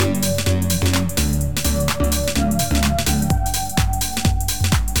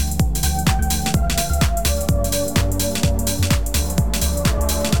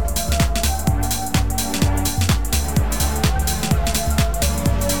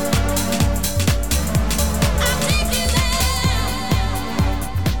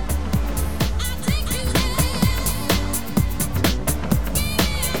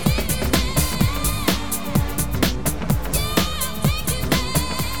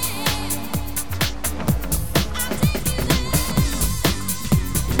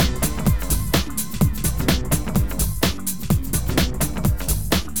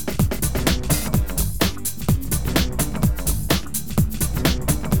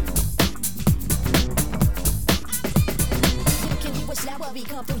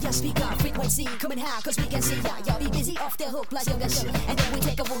come through your speaker frequency, coming high, cause we can see ya. Y'all be busy off the hook like yoga shook. And then we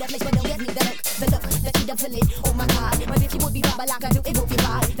take over that place, but don't get me the look that you done feel it. Oh my god, but if you would be baba like I do, it would be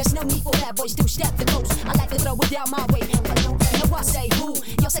right. There's no need for bad boys to step the coast. I like to throw it down my way. No, I say who?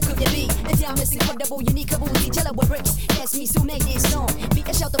 Y'all say could it be? The timeless, incredible, unique, kaboozy, jello with bricks. That's me, so made this song. Beat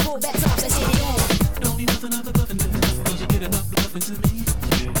a shelter for bad times, let's get it on. Don't need nothing other loving than this, cause you get enough loving to me.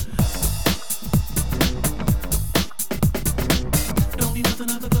 Yeah. Don't need nothing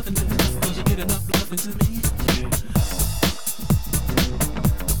other loving than this, cause you get enough loving to me. Yeah.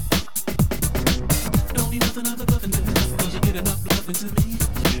 Don't need nothing other loving than this, cause you get enough loving to me.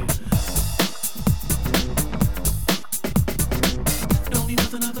 Yeah. Don't need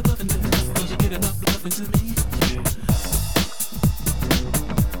nothing other loving than this, cause you get enough loving to me. Yeah.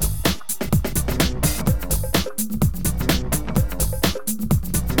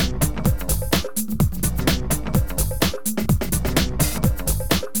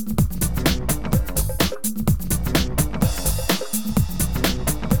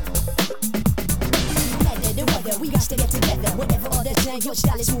 We got to get together. Whatever others say, your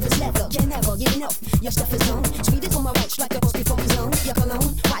style is smooth as leather. Can never get enough. Your stuff is on. Sweet as on my right, strike a post before we zone. Your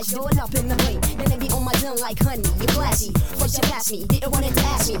cologne, watch going up in the rain. Then they be on my tongue like honey. You're classy. First you pass me, didn't want it to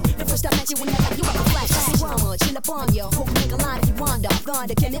ask me. The first time I met you when I got you up a flash. Drama, chill upon you. Hope make a line if you wander.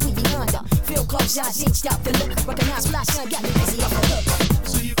 Thunder, can it we be under? Feel close, eyes ain't stop the look. Recognize flash, son, got me busy off the hook.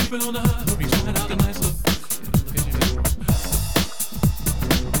 See you creeping on the high, hope you trying out a nice look. Look at you now.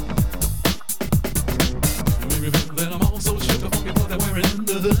 That I'm also sugar funky boy that wearing in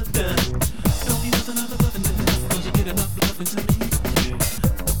the hood down. Don't need nothing other loving than this, cause you get enough loving to me. Yeah.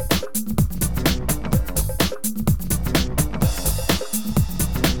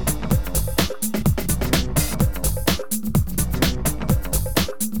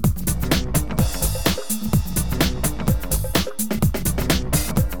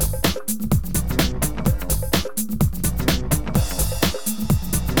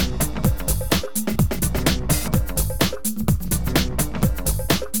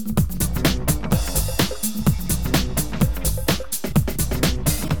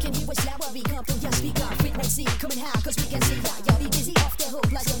 Coming high, cause we can see ya. Y'all be busy off the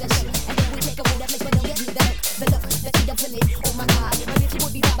hook like yoga shook. And then we take over that place, but don't get me the look that you done feel it. Oh my god, but if you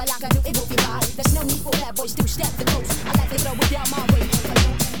would be baba like I do, it would be right. There's no need for bad boys to step the coast. I like to throw it down my way.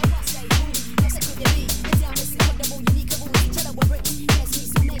 I say who? Yes, it could be. The down is incredible, unique, kaboozy, jello with bricks. Yes, me,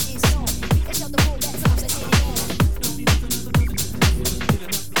 so make this song. Beat a shelter for that time, let's get it on. Don't need nothing other loving than this, cause you get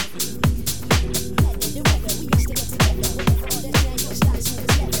enough loving to me. The weather, we used to get together. Whatever all that say, your style is smooth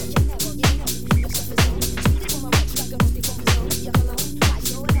as leather. Can never get enough. Your stuff is on.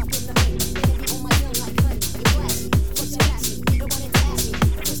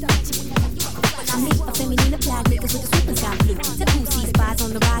 Niggas with the sweeping sky blue. Tell who sees spies on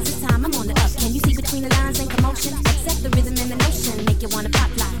the rise. This time I'm on the up. Can you see between the lines and commotion? Accept the rhythm and the notion. Make you wanna pop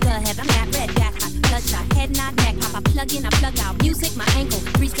like the head. I'm that red, that hot. Bloodshot, head nod, neck pop. I plug in, I plug out. Music, my ankle.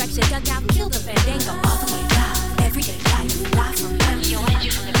 3 strikes, you dug out. Kill the fandango. All the way live, everyday life. Live from home. Yo, and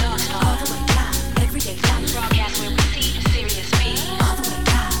you from the dog. All the way live, everyday life. Broadcast where we see serious me. All the way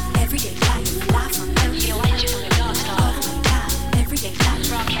live, everyday life. Live from home. Yo, and you from the dog. All the way live, everyday life.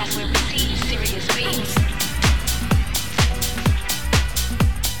 Broadcast where we see serious me.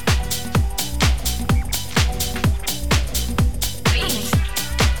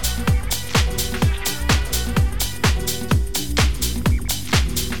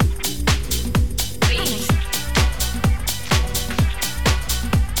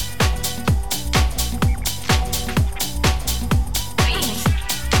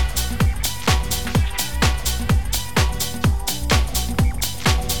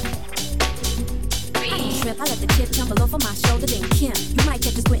 I let the chip tumble over my shoulder, then Kim. You might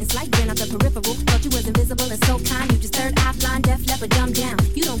catch a squinting slight grin out the peripheral. Thought you was invisible and so kind. You just third eye blind, deaf, leopard, dumb down.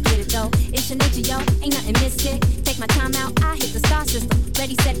 You don't get it though. It's your nature, yo. Ain't nothing mystic. Take my time out. I hit the star system.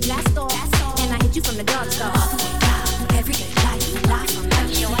 Ready, set, blast off. And I hit you from the dark star. All the way live, everyday life. Live from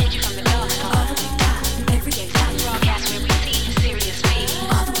home. Yo, I hit you from the dark star. All the way live, everyday life. Broadcast where we see serious me.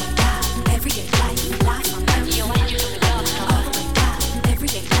 All the way live, everyday life. Live from home. Yo, I hit you from the dark star. All the way live,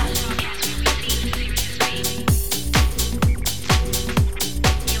 everyday life.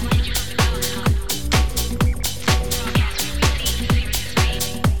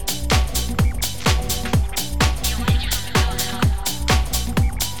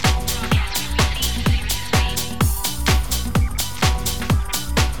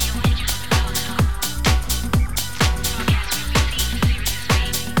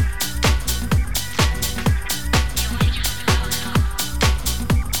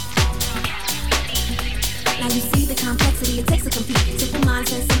 Now you see the complexity it takes to compete. Simple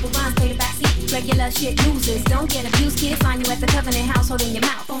minds and regular shit loses. Don't get abused, kid. Find you at the Covenant house holding your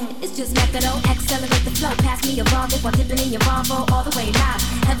mouth. It's just methodo, accelerate the flow. Pass me a Volvo while dipping in your Volvo all the way live.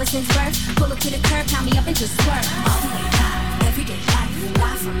 Ever since birth, pull up to the curb, count me up and just swerve. All the way live, everyday life,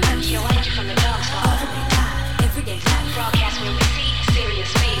 live from earth. Yo, energy from the dog star. All the way live, everyday life, broadcast where we see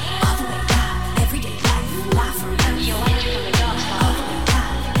serious me. All the way live, everyday life, live from earth. Yo, energy from the dog star. All the way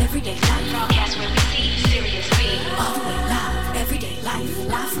live, everyday life, broadcast where we see serious me. All the way live, everyday life,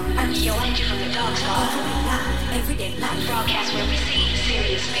 live from earth. Yo, energy from the dog star. All the way live, everyday life, broadcast where we see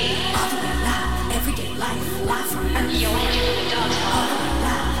serious me. All the way live, everyday life, live from earth. Yo, energy from the dog star. All the way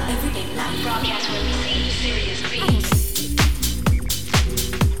live, everyday life, broadcast where we see serious me.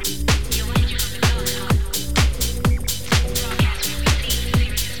 Yo, energy from the dog star. Broadcast where we see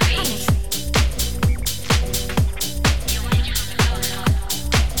serious me.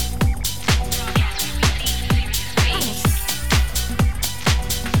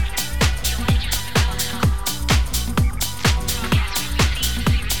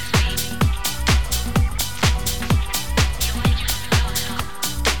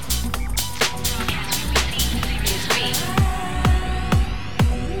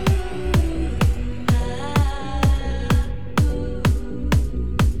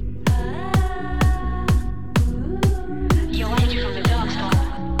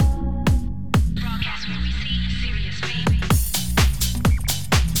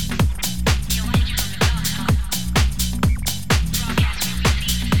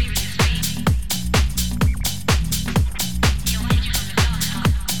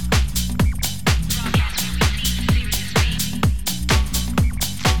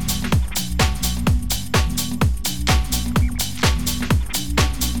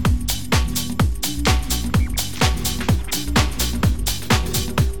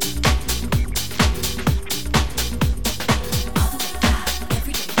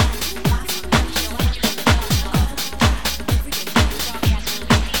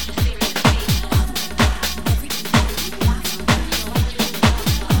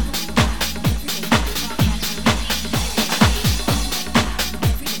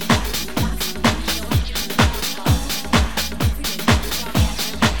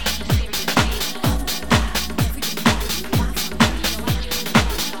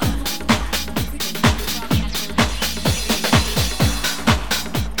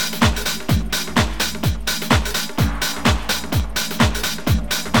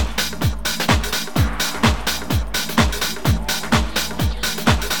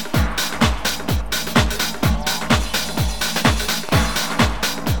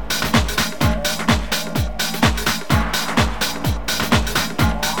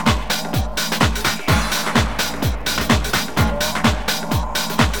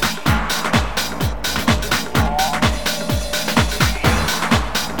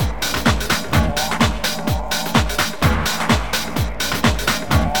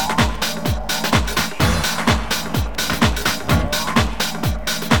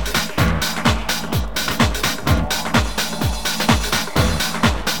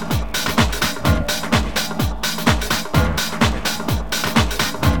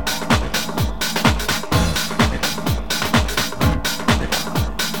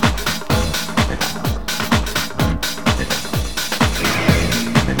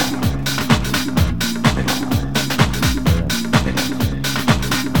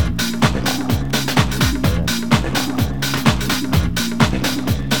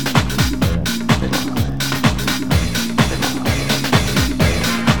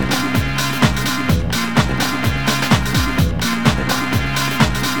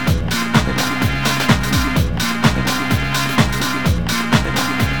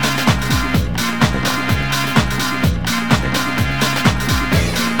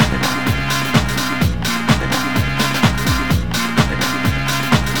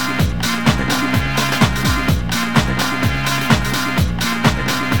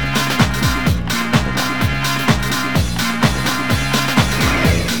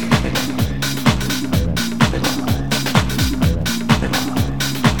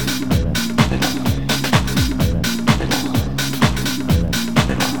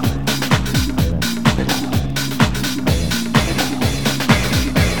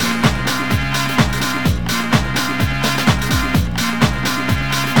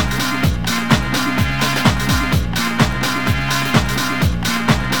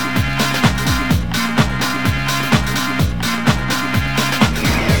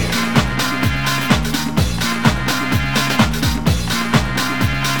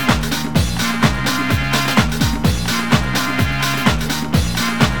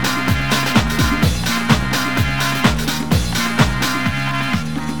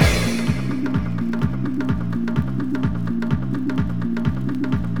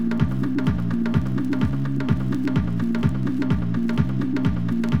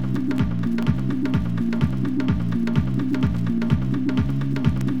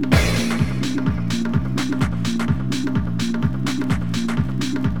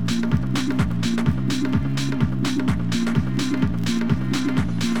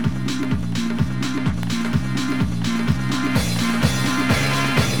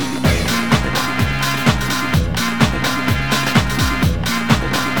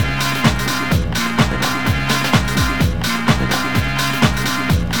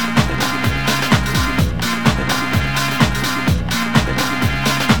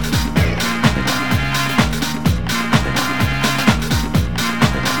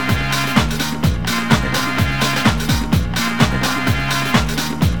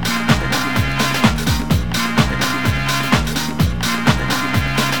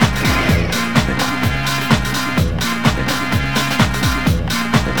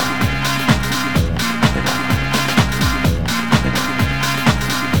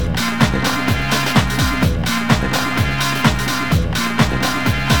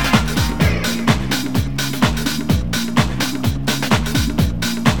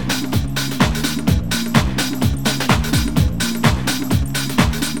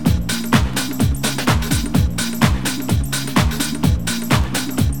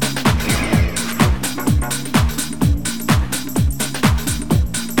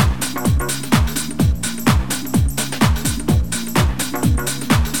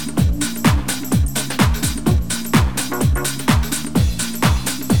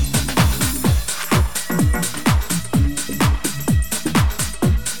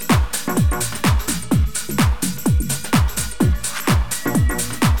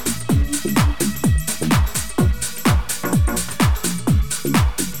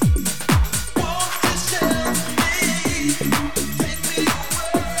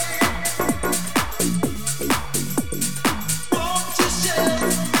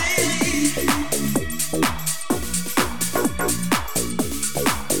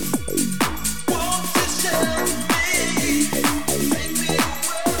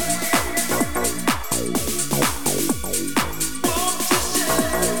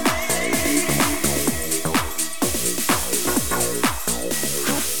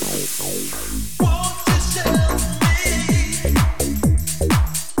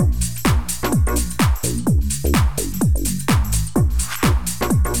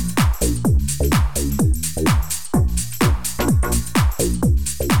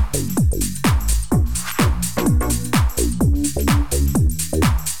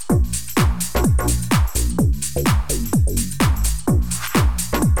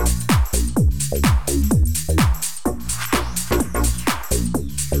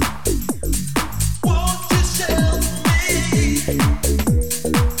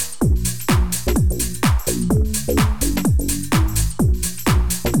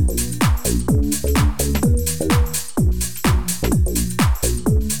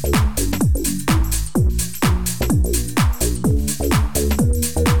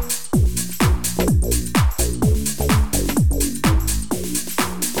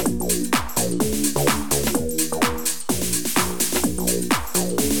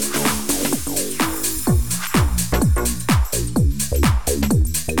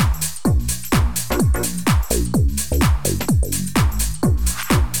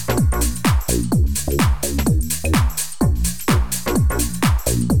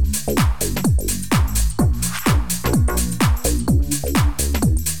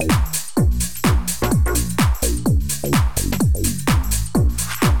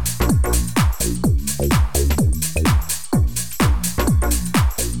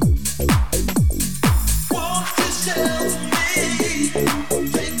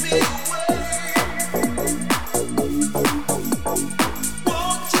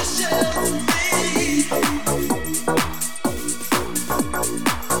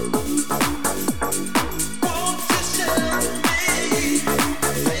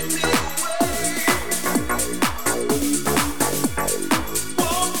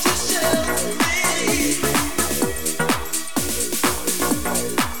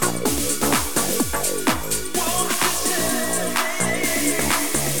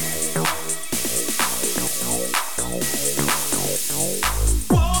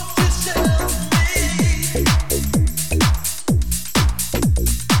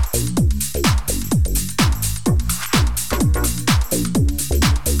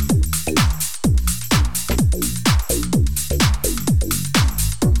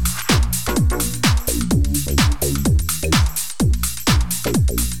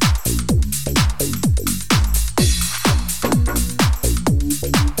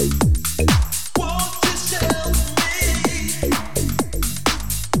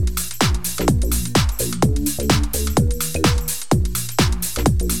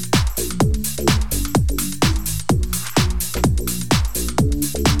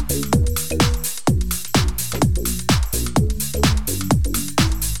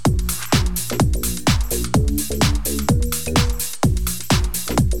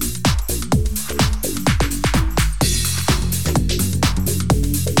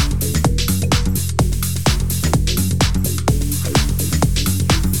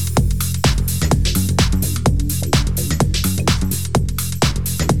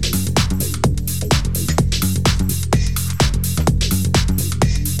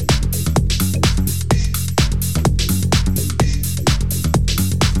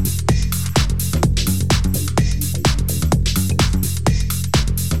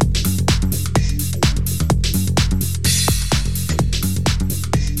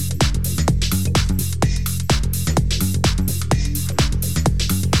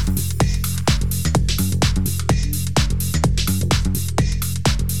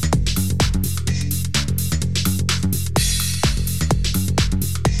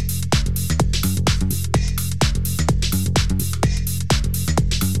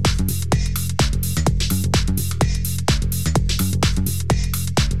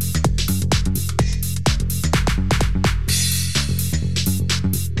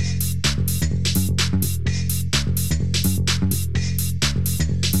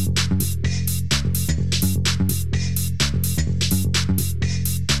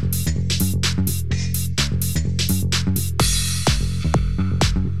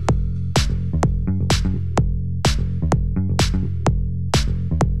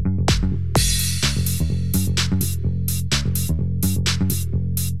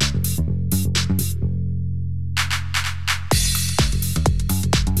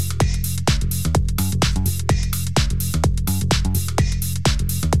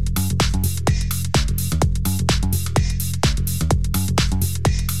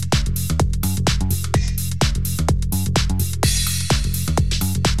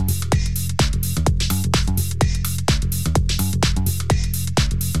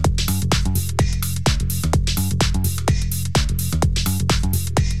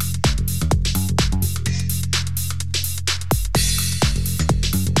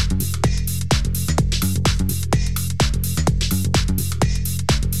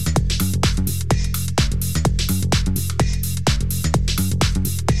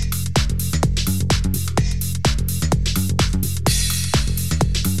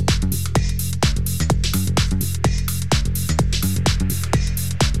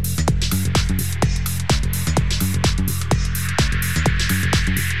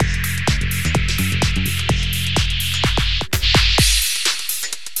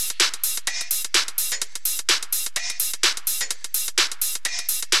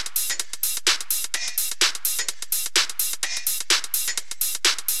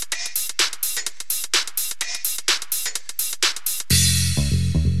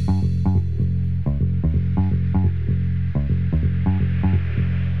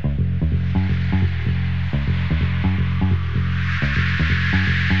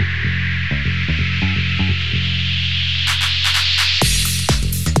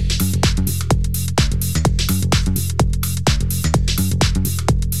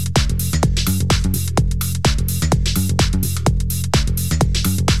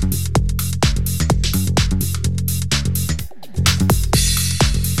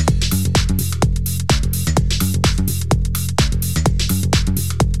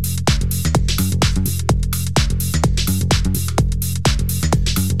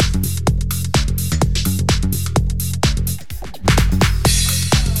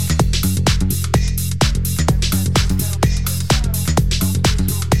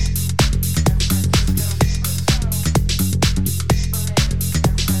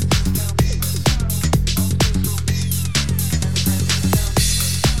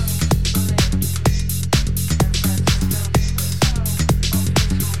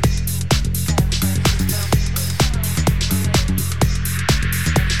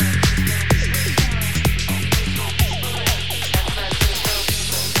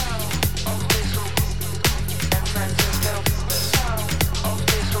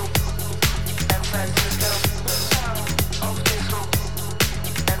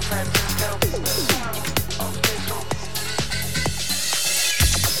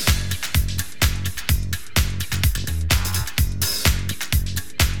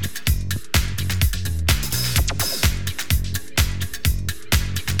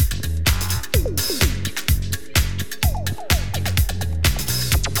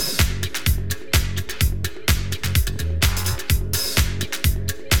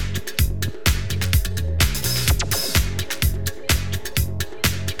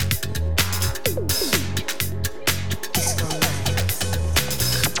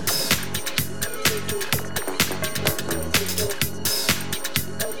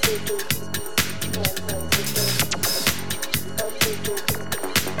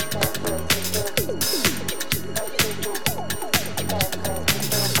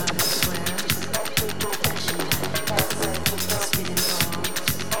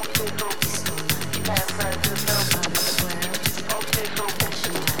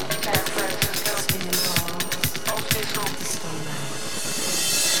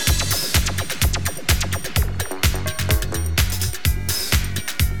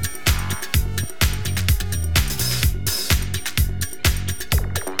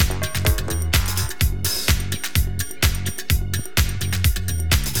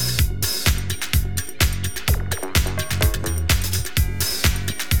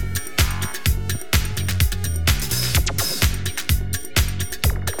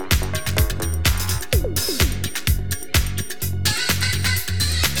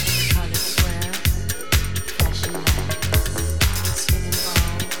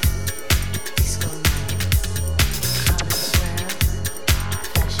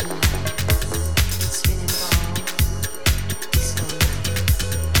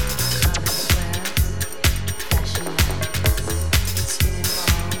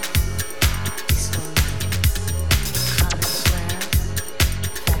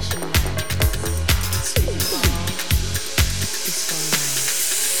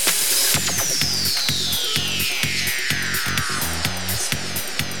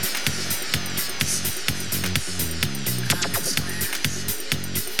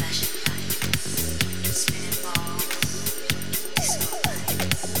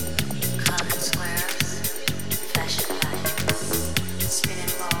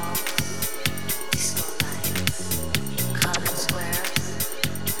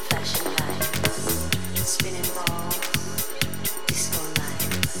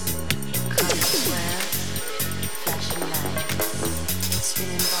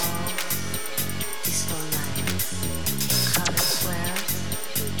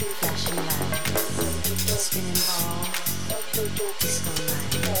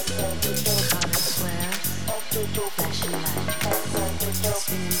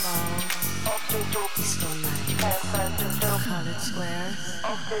 Spinning ball, disco night, colored square,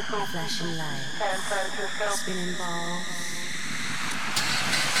 flashing light. Spinning ball,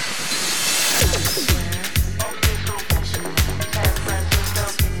 colored square, flashing light. Spinning ball, disco night, colored square, flashing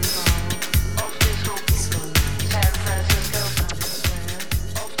light. Spinning ball, disco night,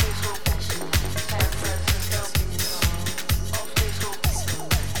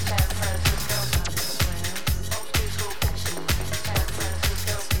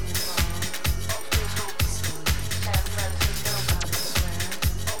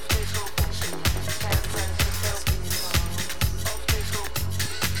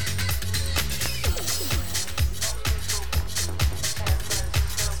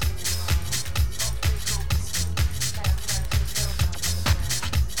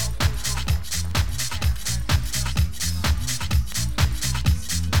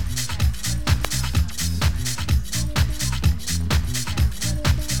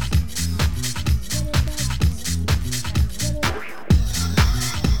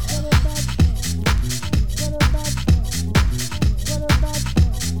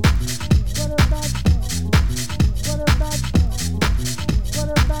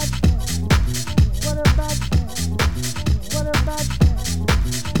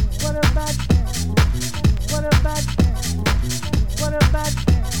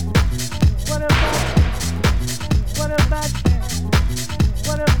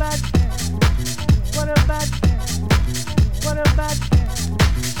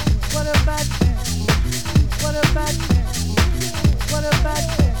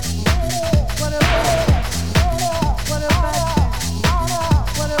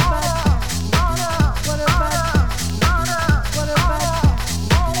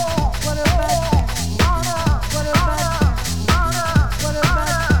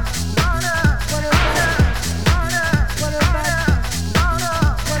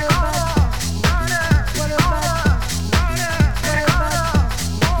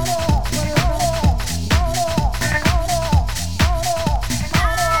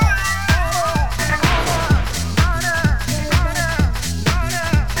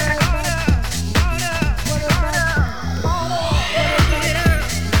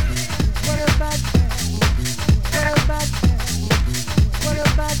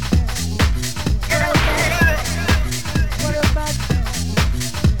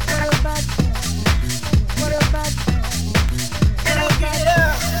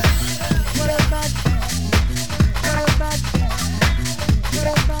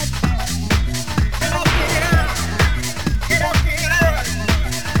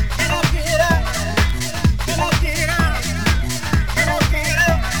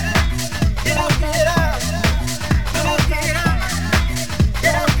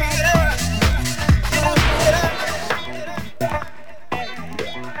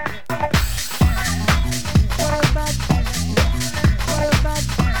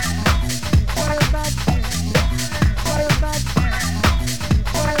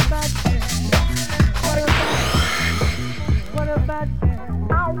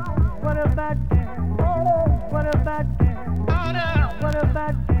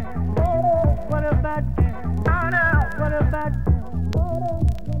 What about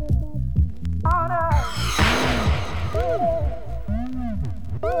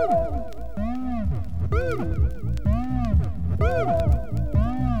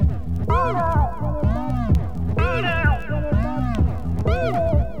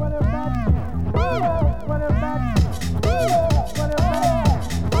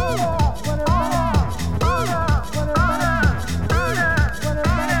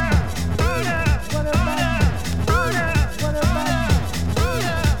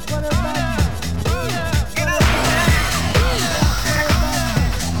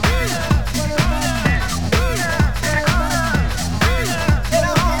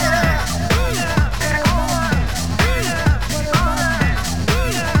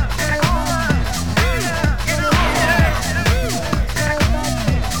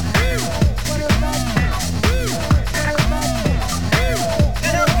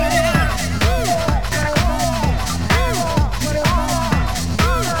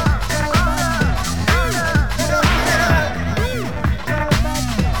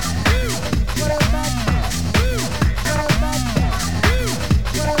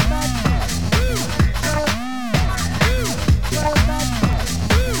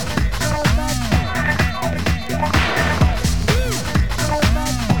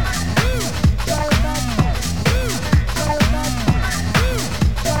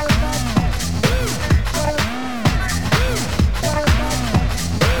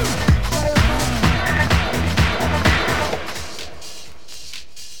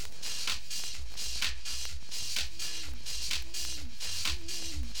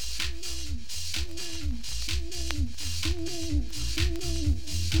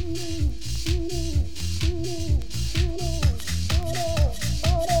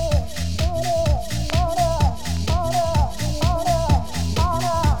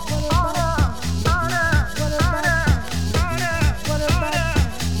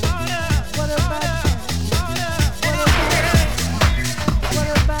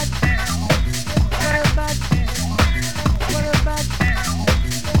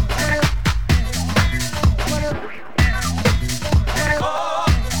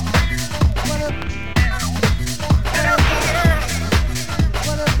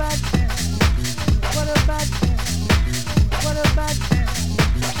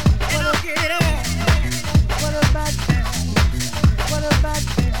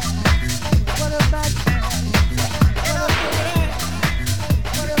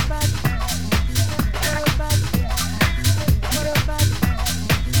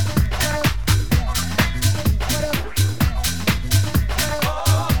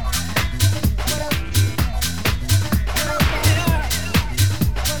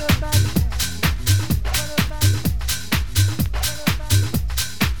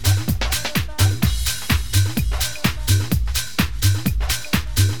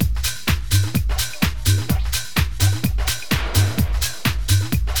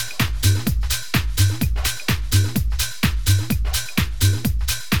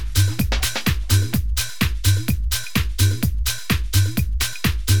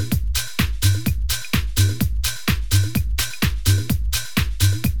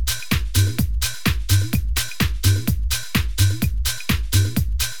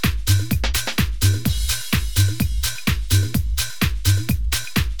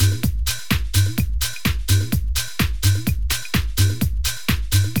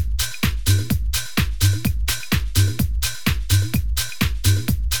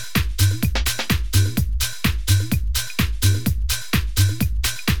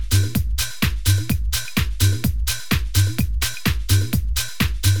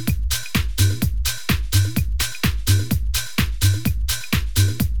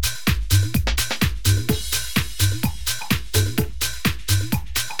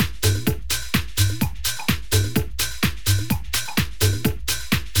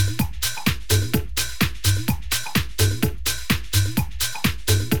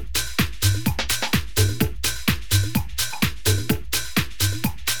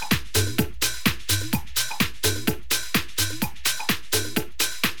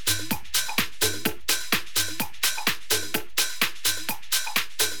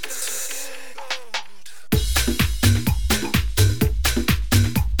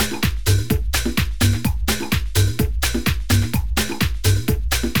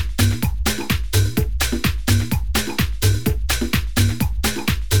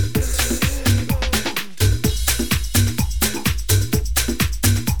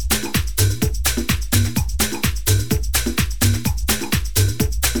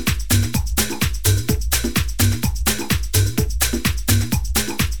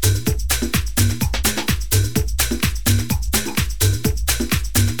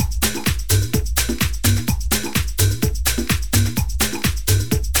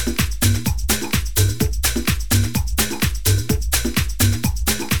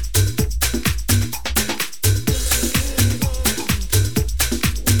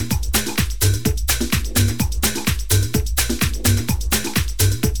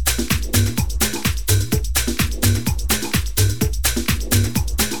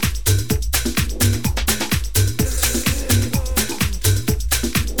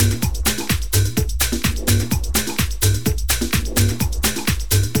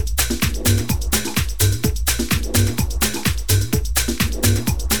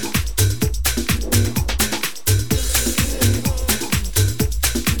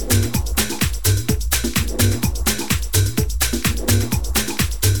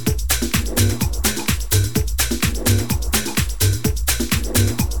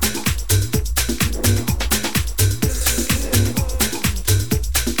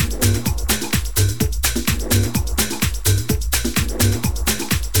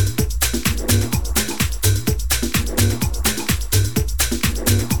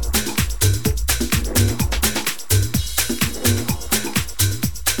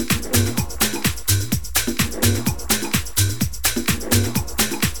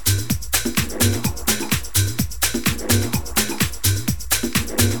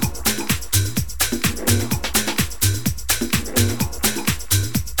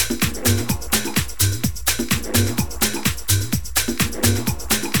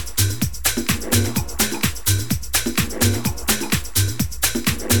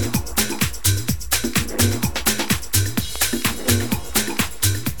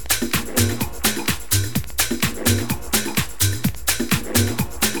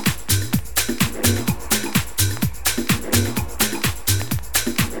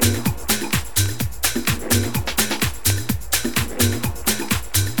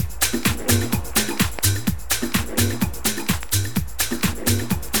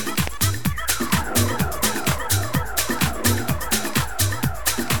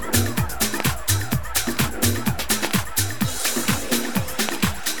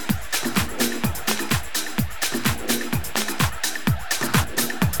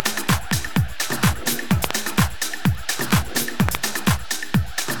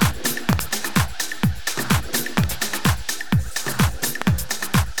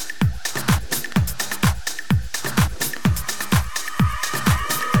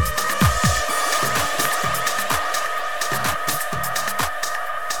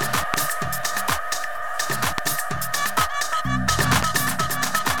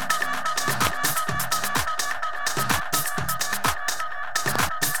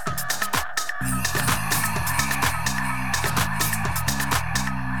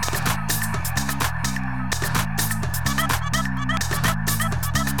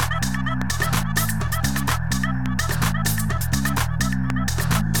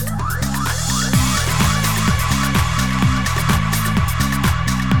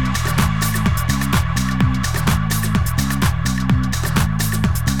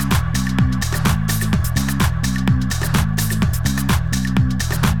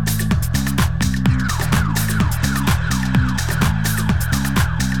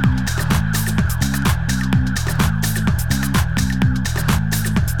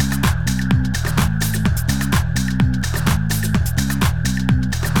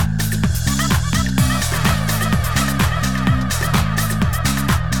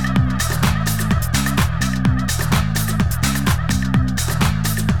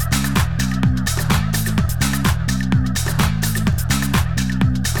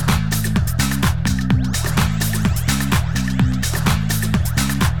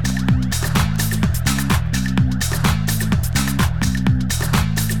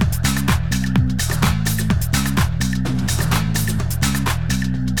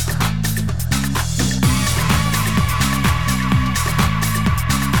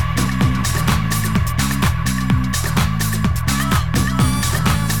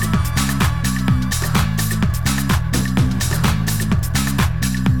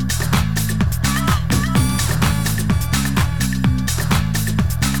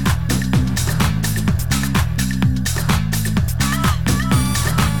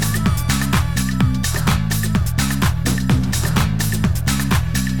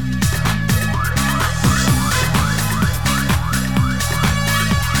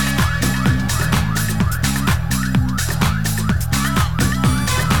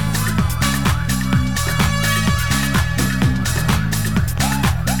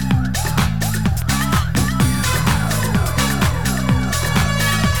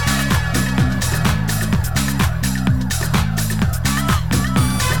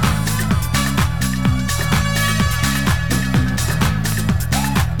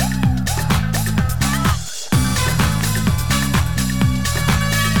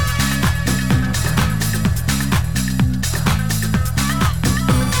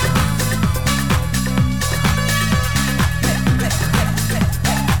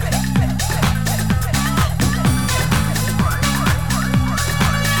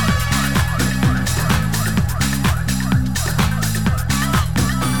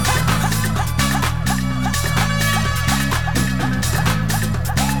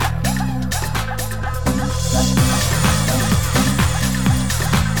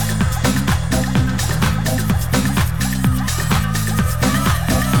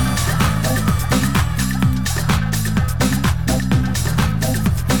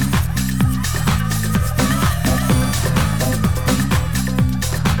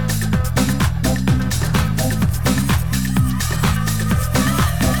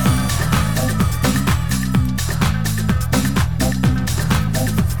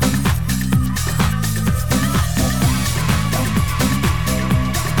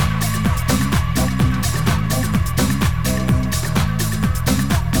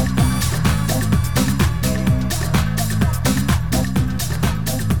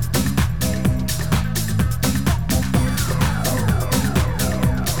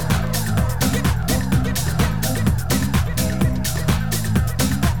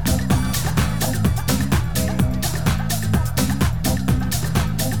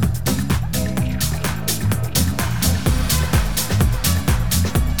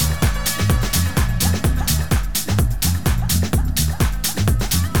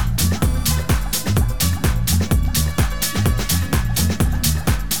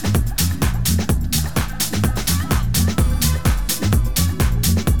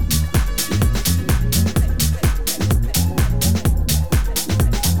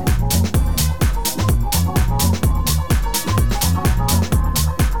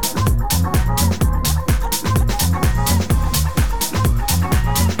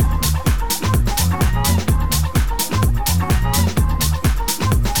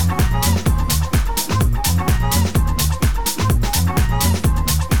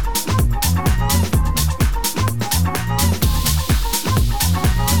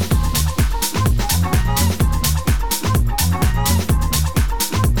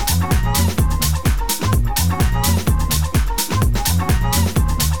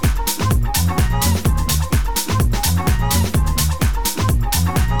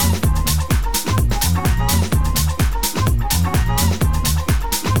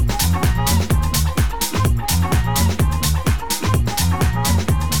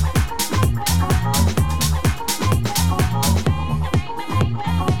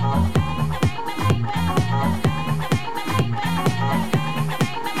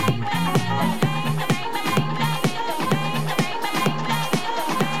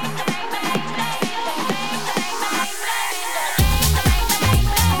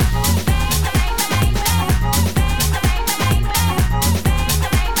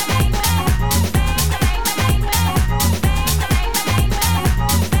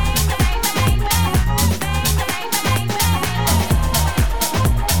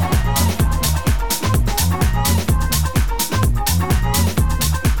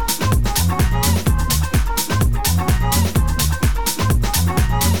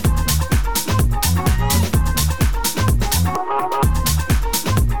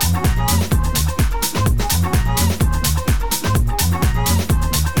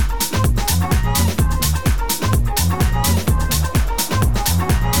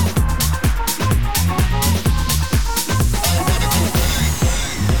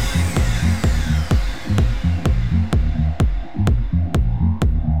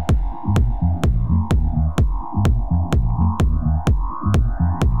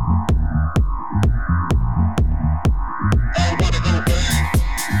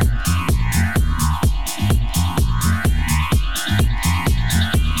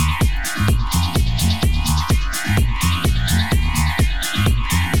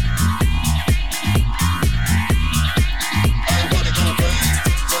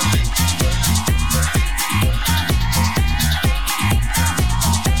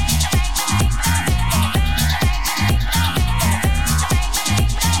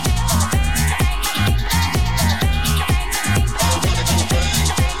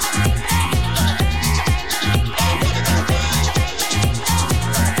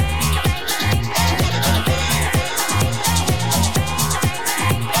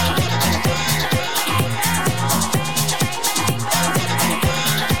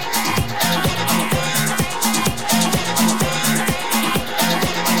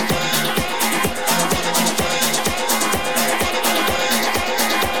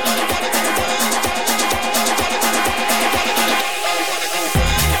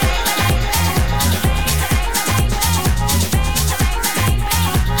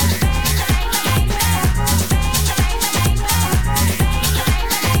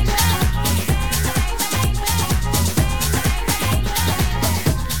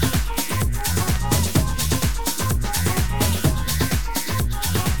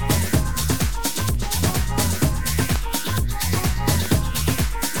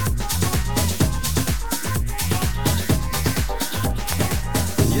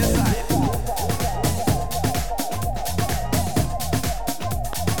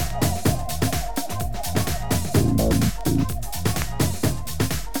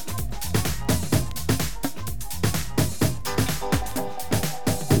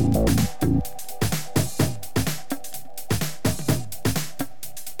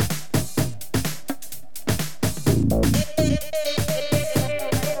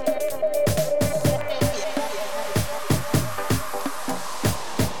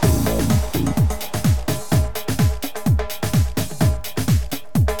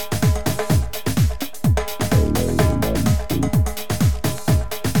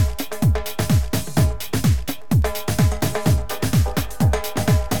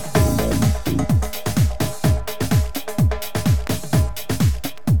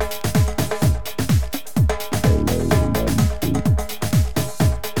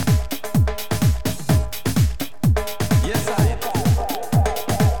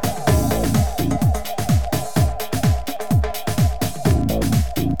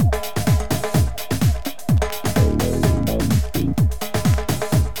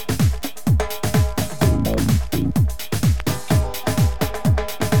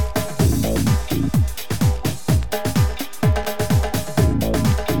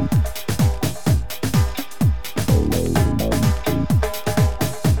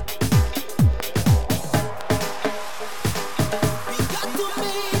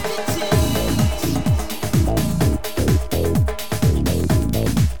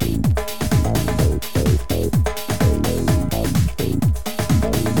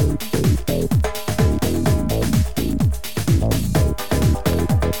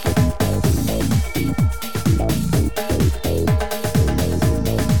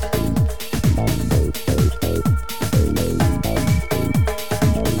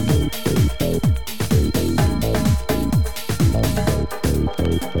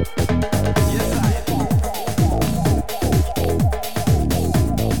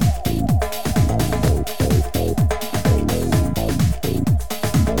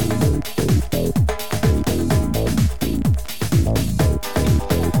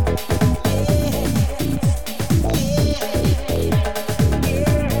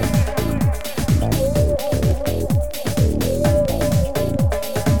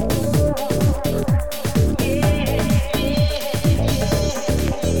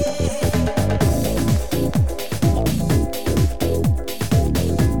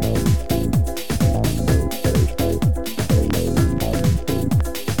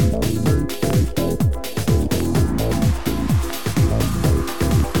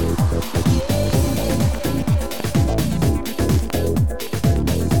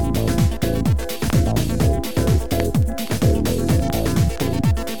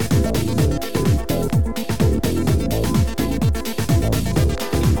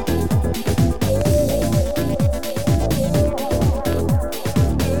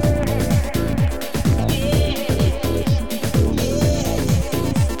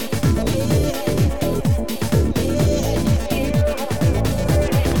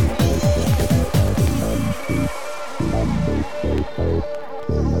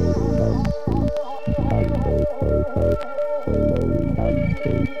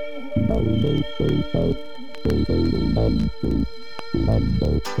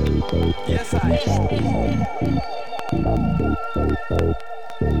Yes, I.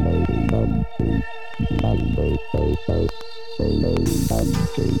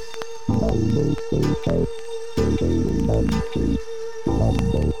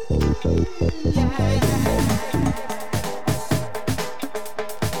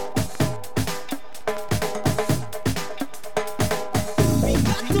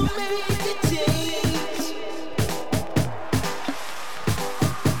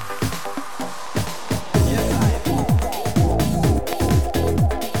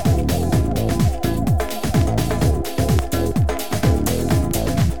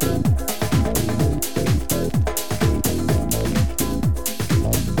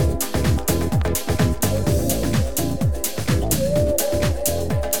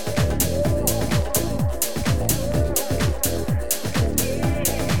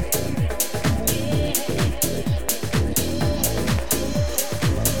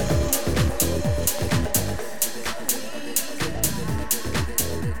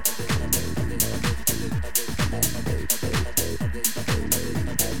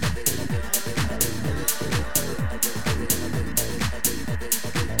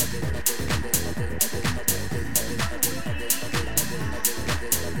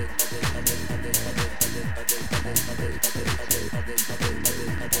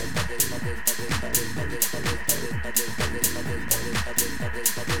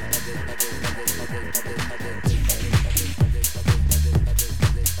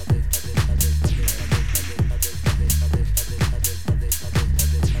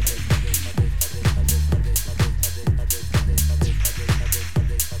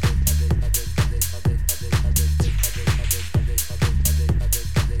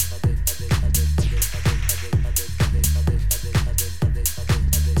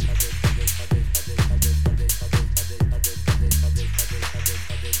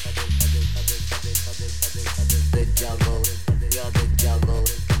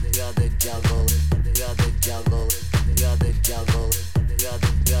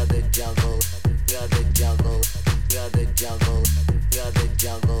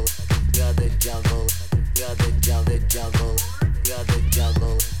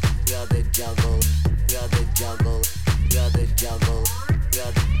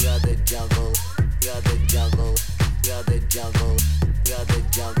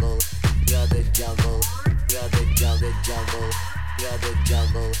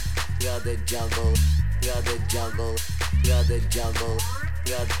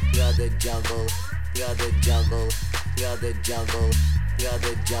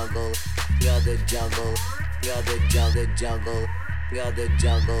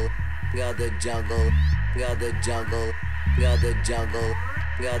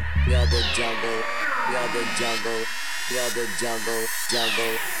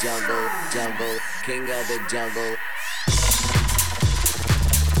 King of the jungle.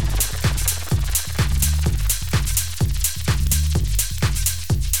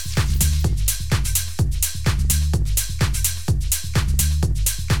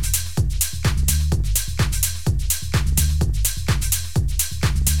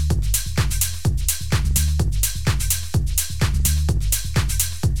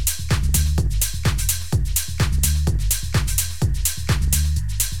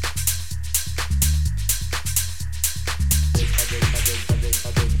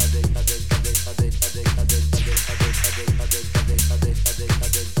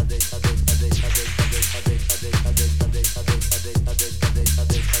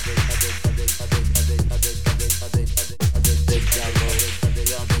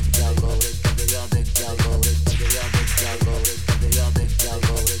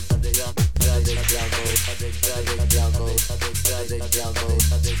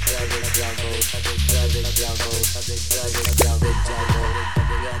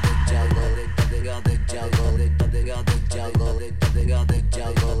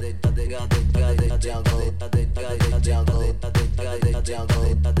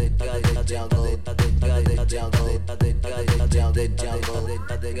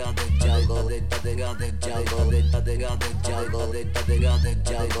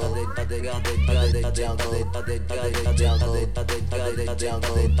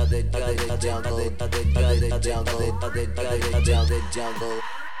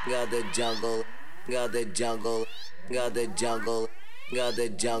 Got the jungle, got the jungle, got the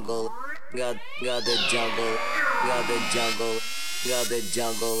jungle, got the jungle, got the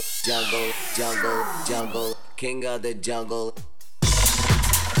jungle, got the jungle, jungle, king of the jungle.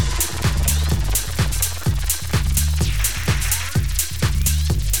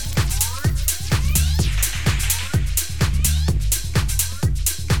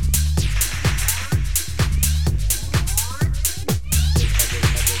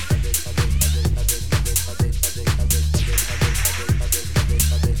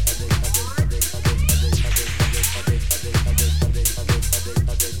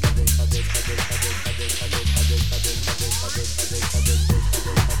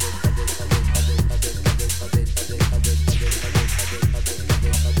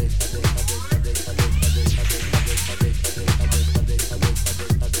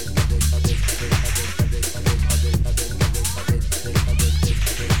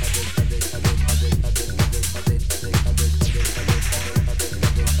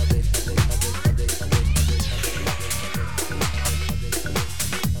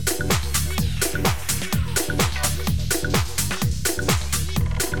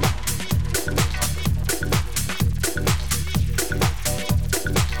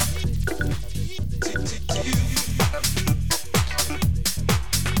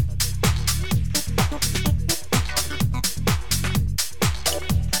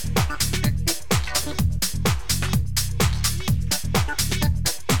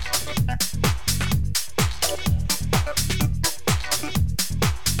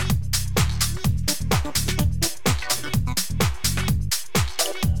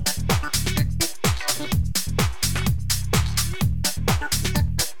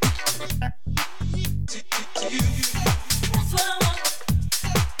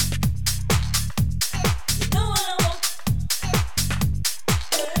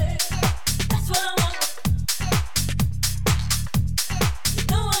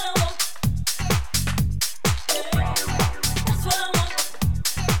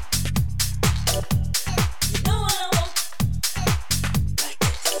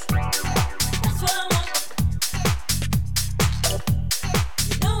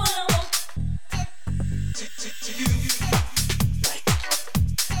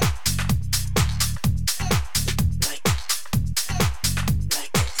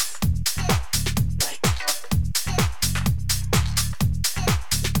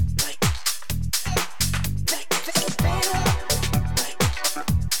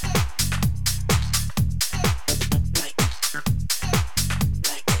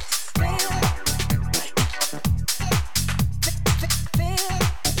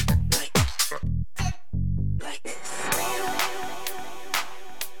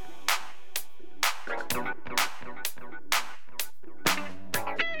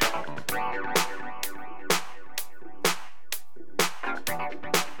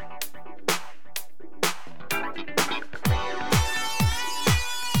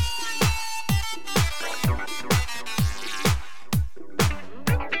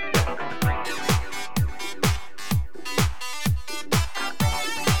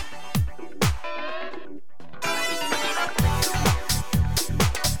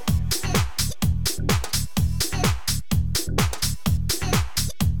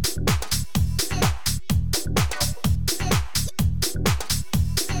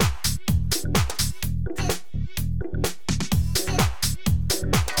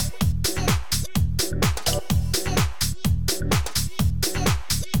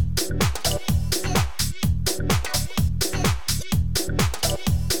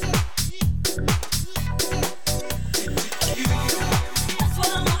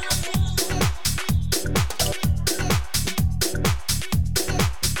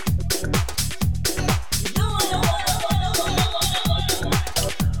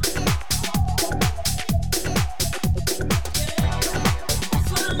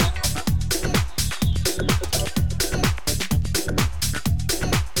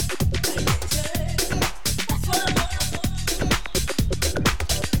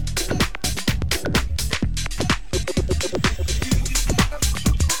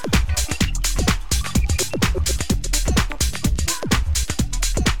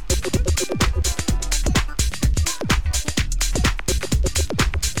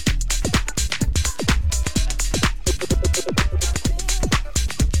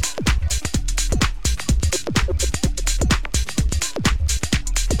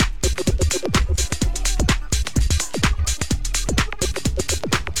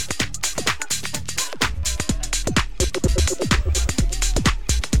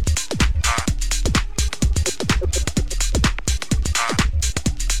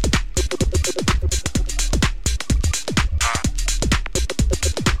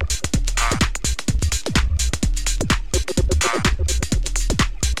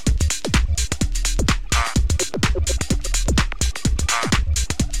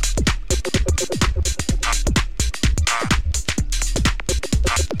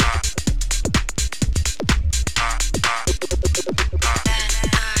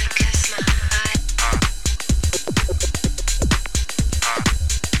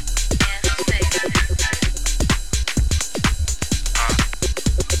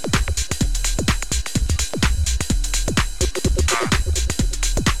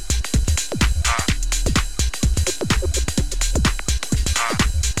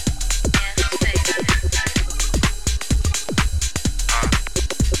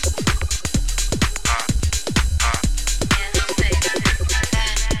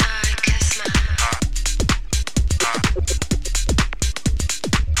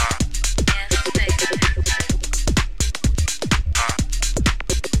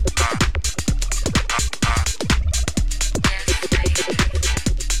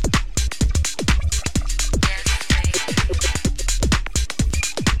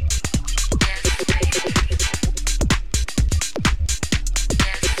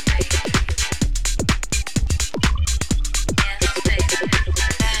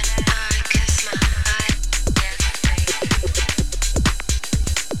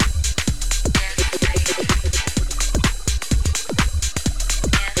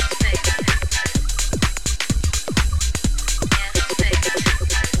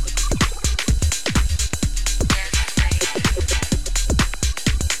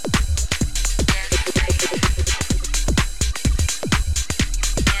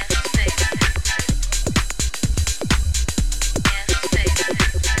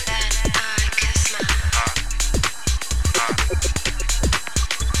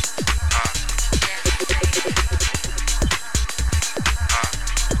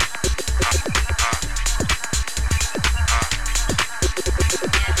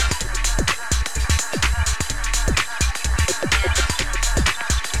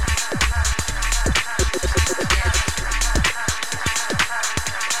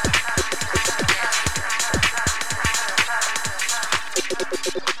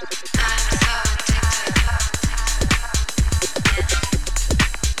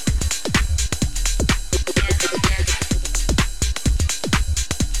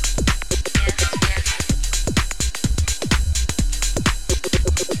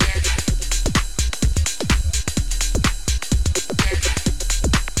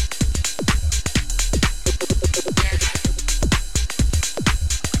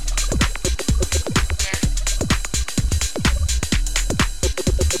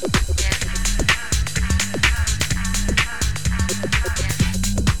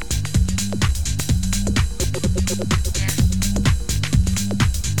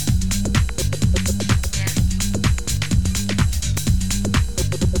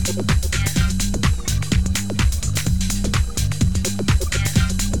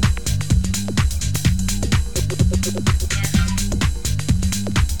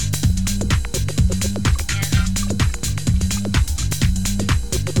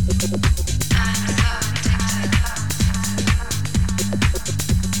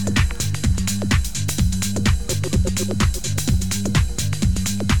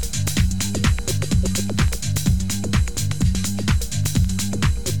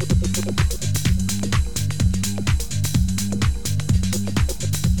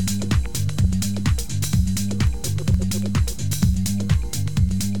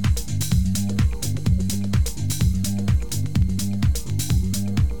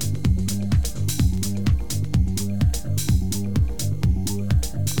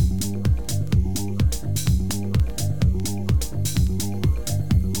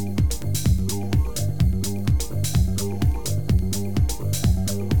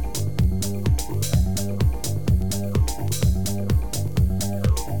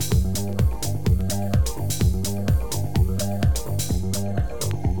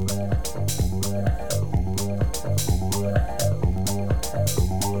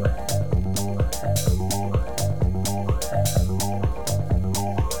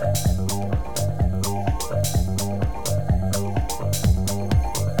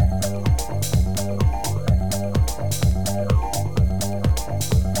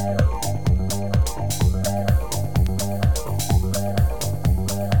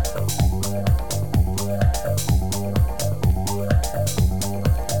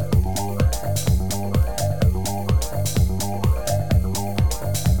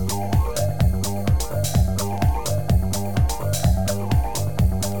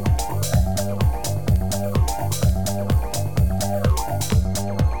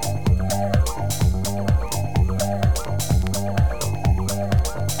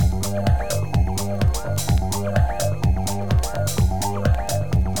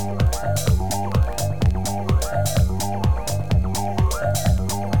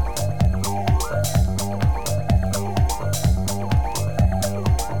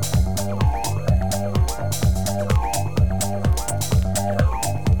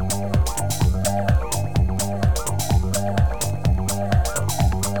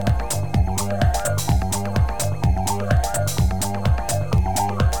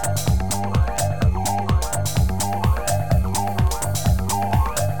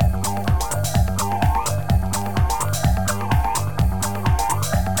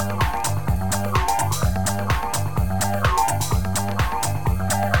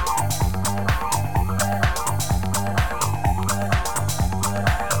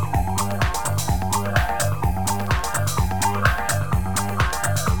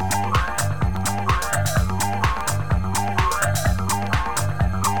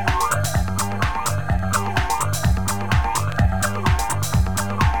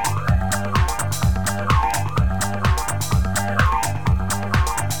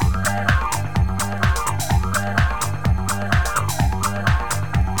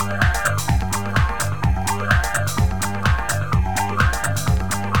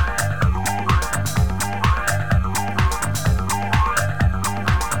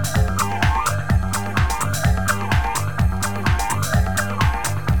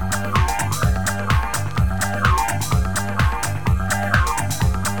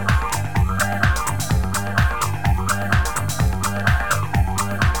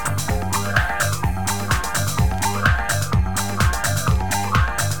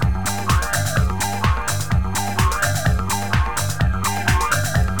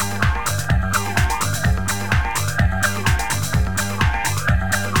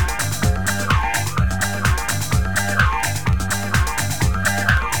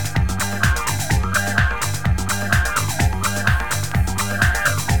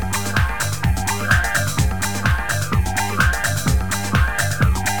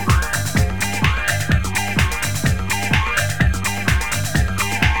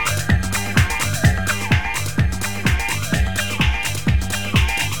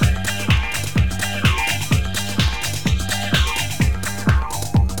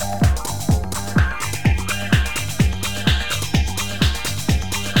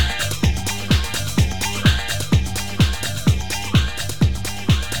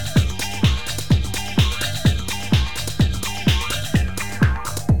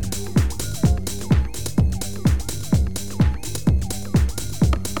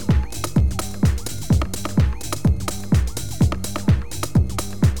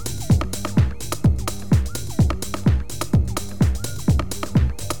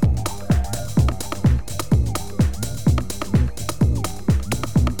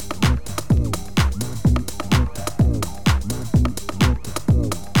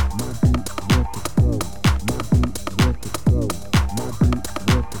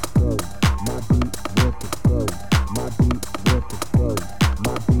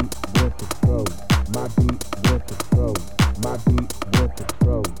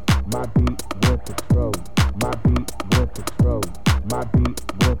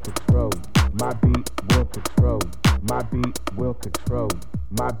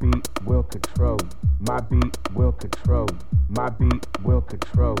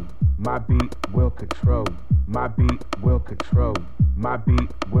 beat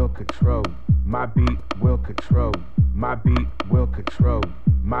will control. My beat will control. My beat will control.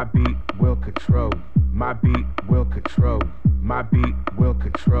 My beat will control. My beat will control. My beat will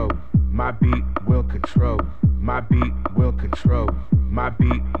control. My beat will control. My beat will control. My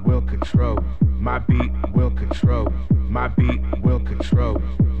beat will control. My beat will control. My beat will control.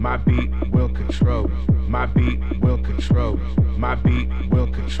 My beat will control. My beat will control. My beat will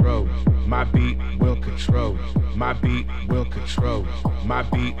control. My beat will control. My beat will control. My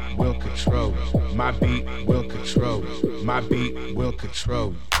beat will control. My beat will control. My beat will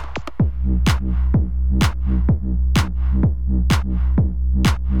control.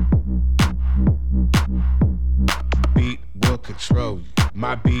 Beat will control.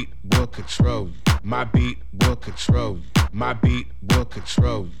 My beat will control. My beat will control. My beat will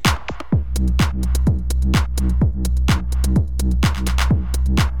control.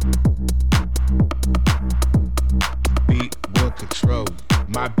 Beat will control.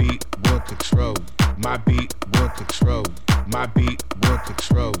 My beat will control. My beat will control. My beat will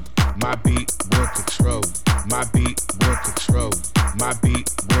control. My beat will control. My beat will control. My beat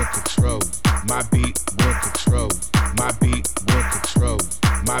will control. My beat will control. My beat will control.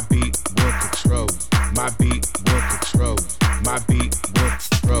 My beat will control. My beat will control. My beat will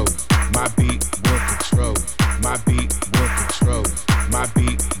control. My beat will control. My beat will control. My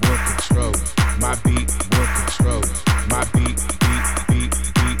beat will control. My beat will control. My beat beat beat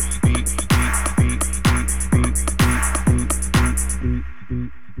beat beat beat beat beat beat beat.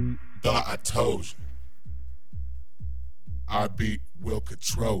 Thought I told you. Our beat will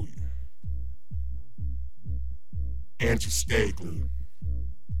control you. And you stay glued.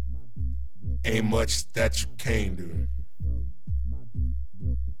 Ain't much that you can't do.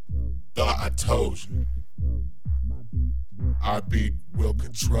 Thought I told you. Our beat will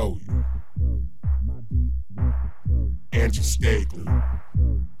control you. And you stay glued.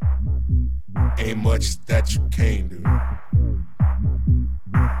 Ain't much that you can't do.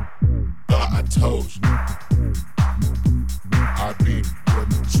 Thought I told you. Our beat will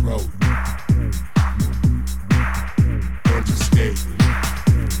control you. And you stay glued.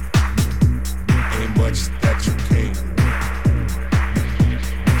 Ain't much that you can't do.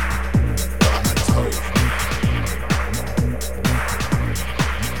 Thought I told you.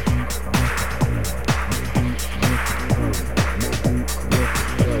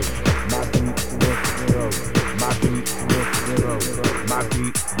 My beat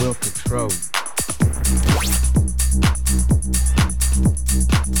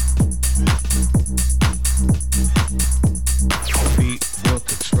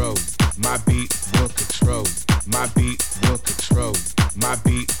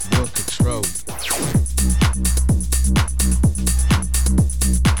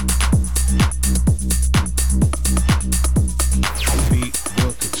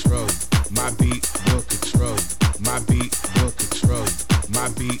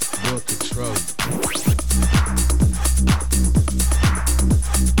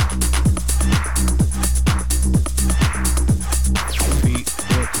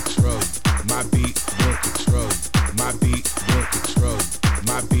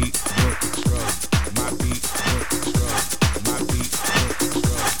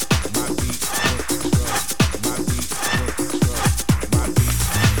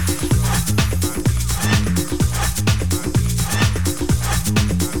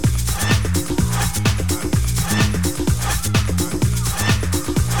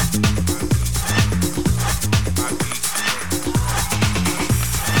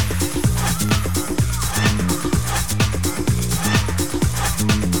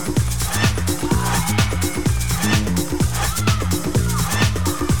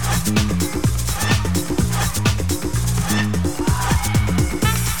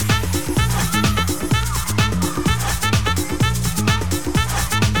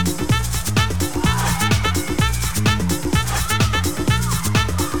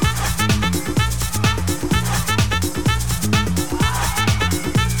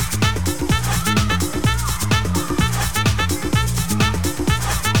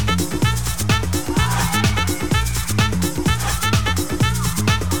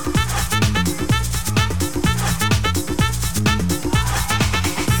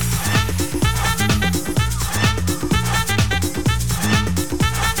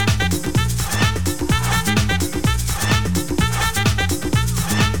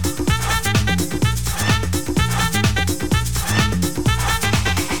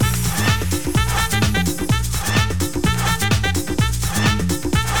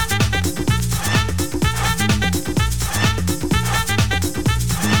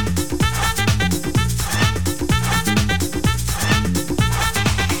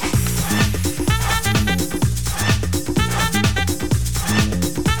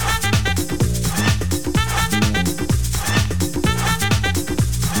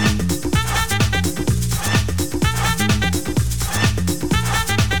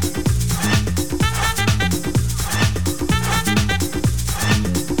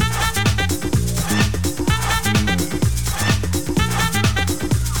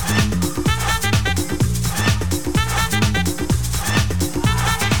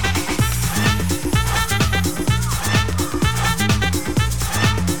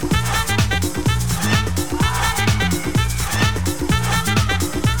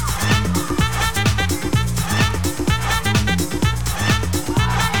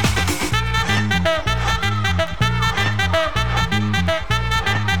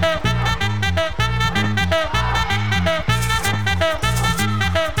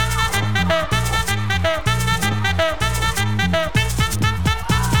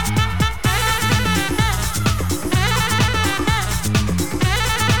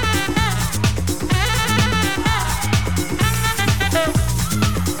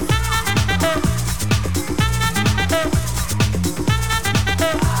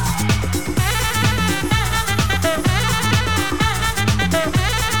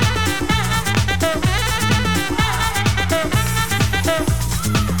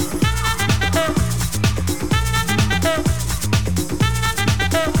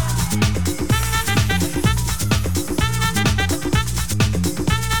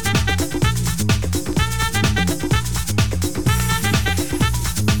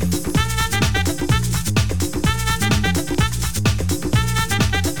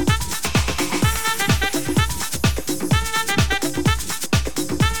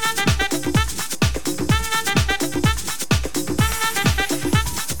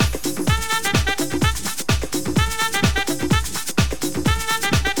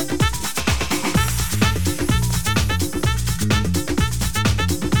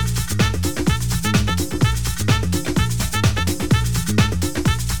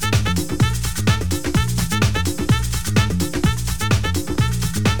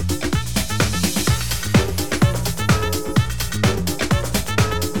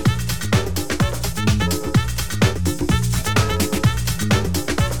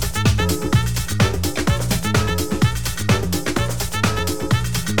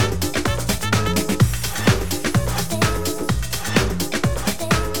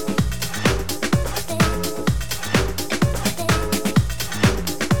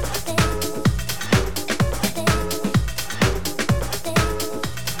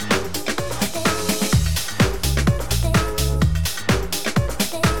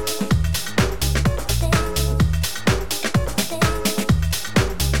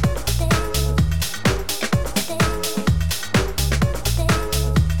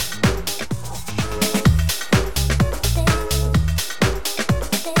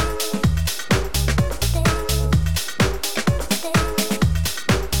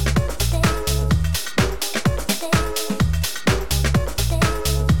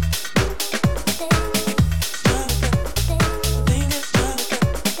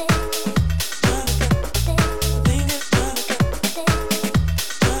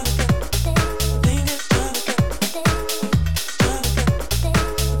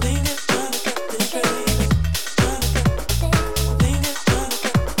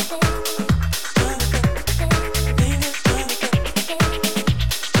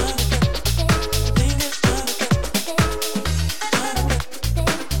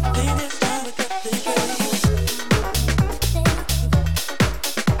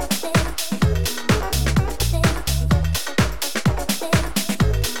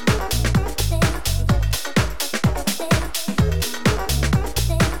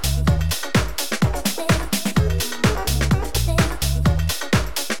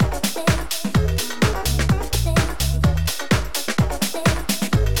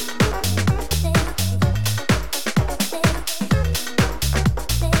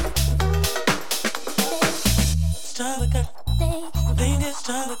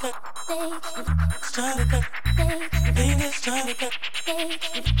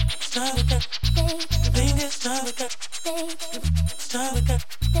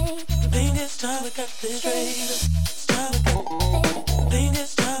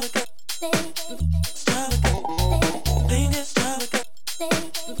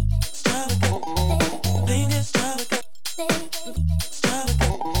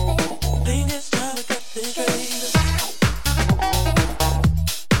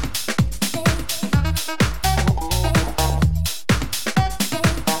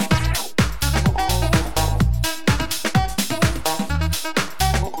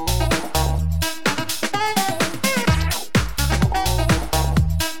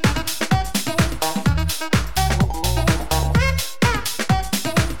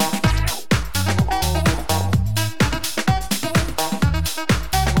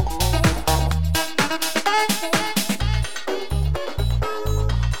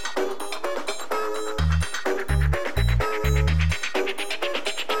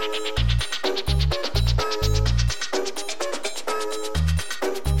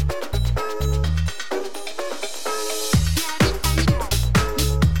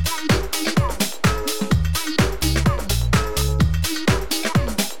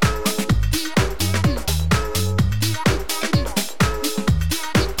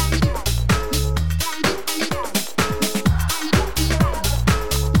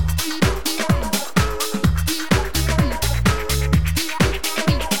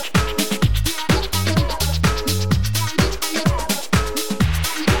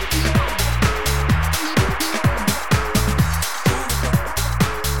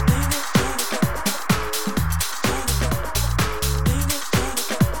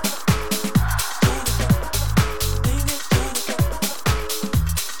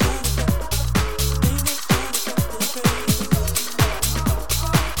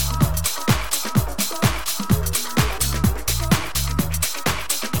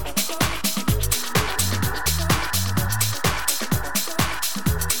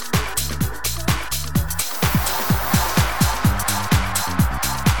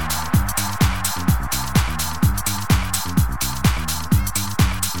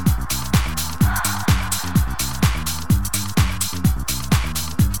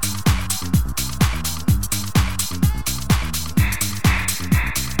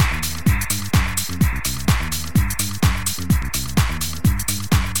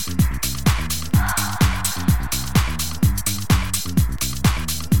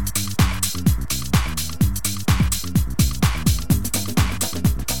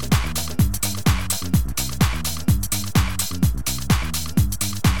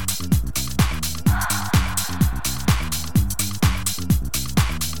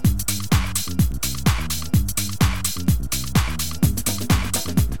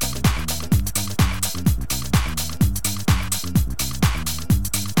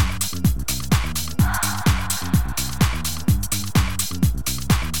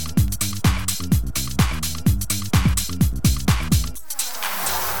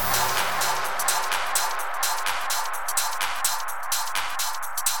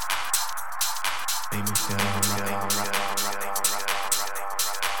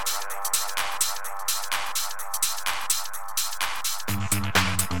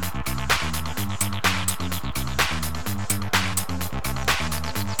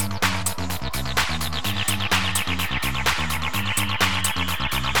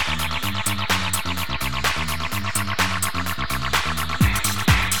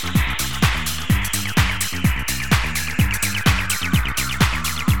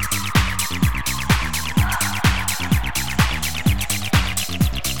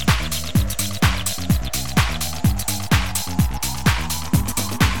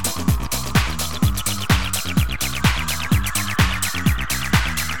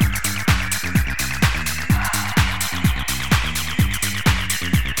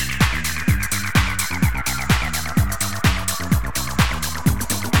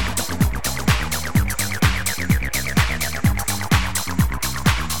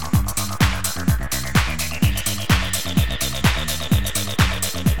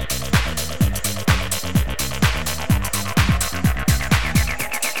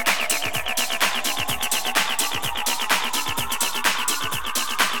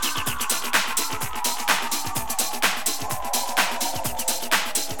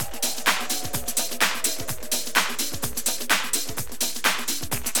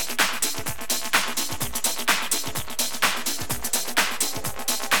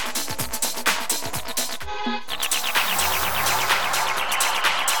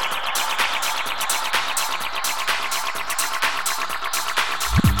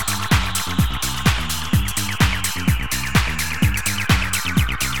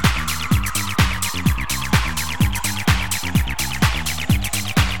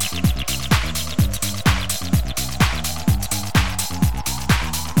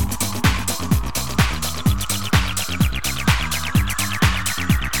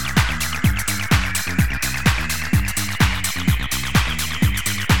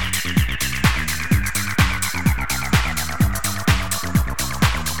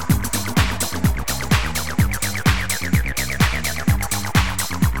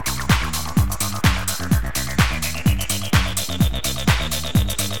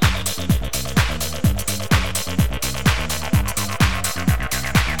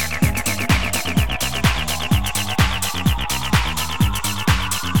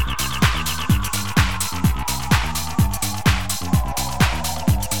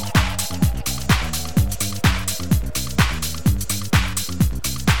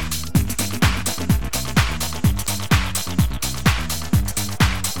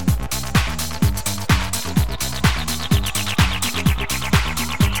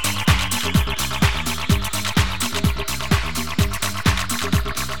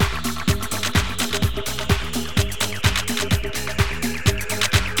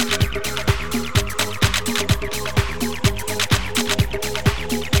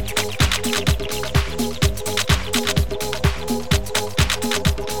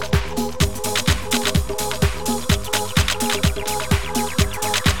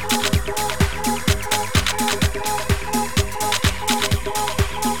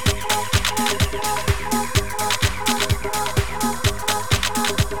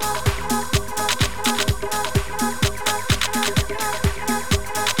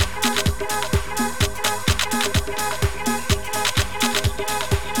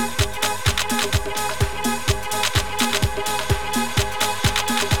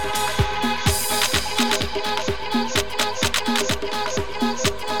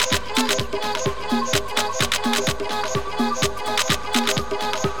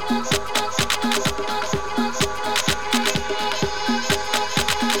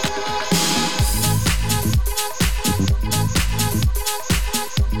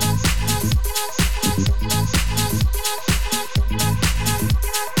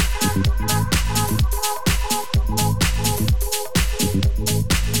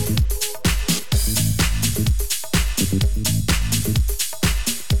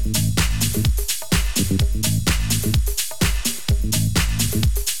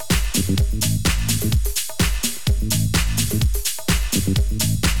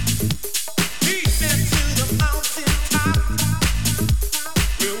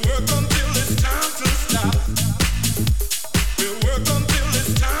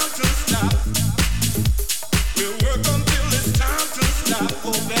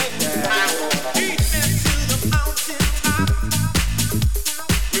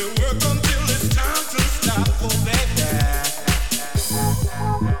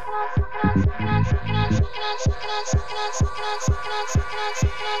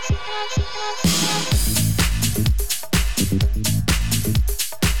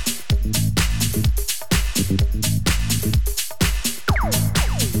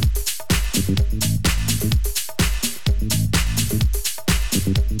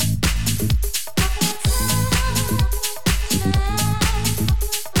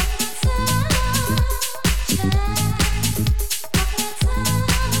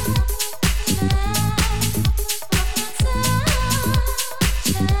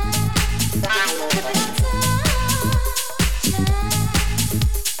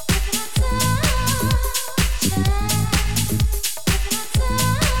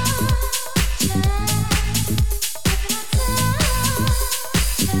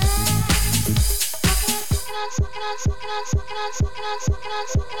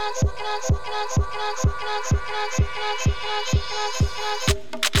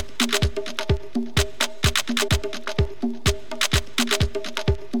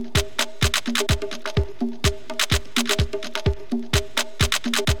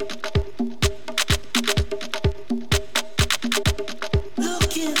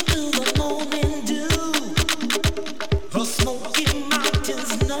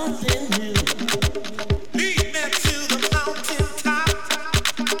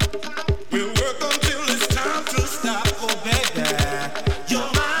We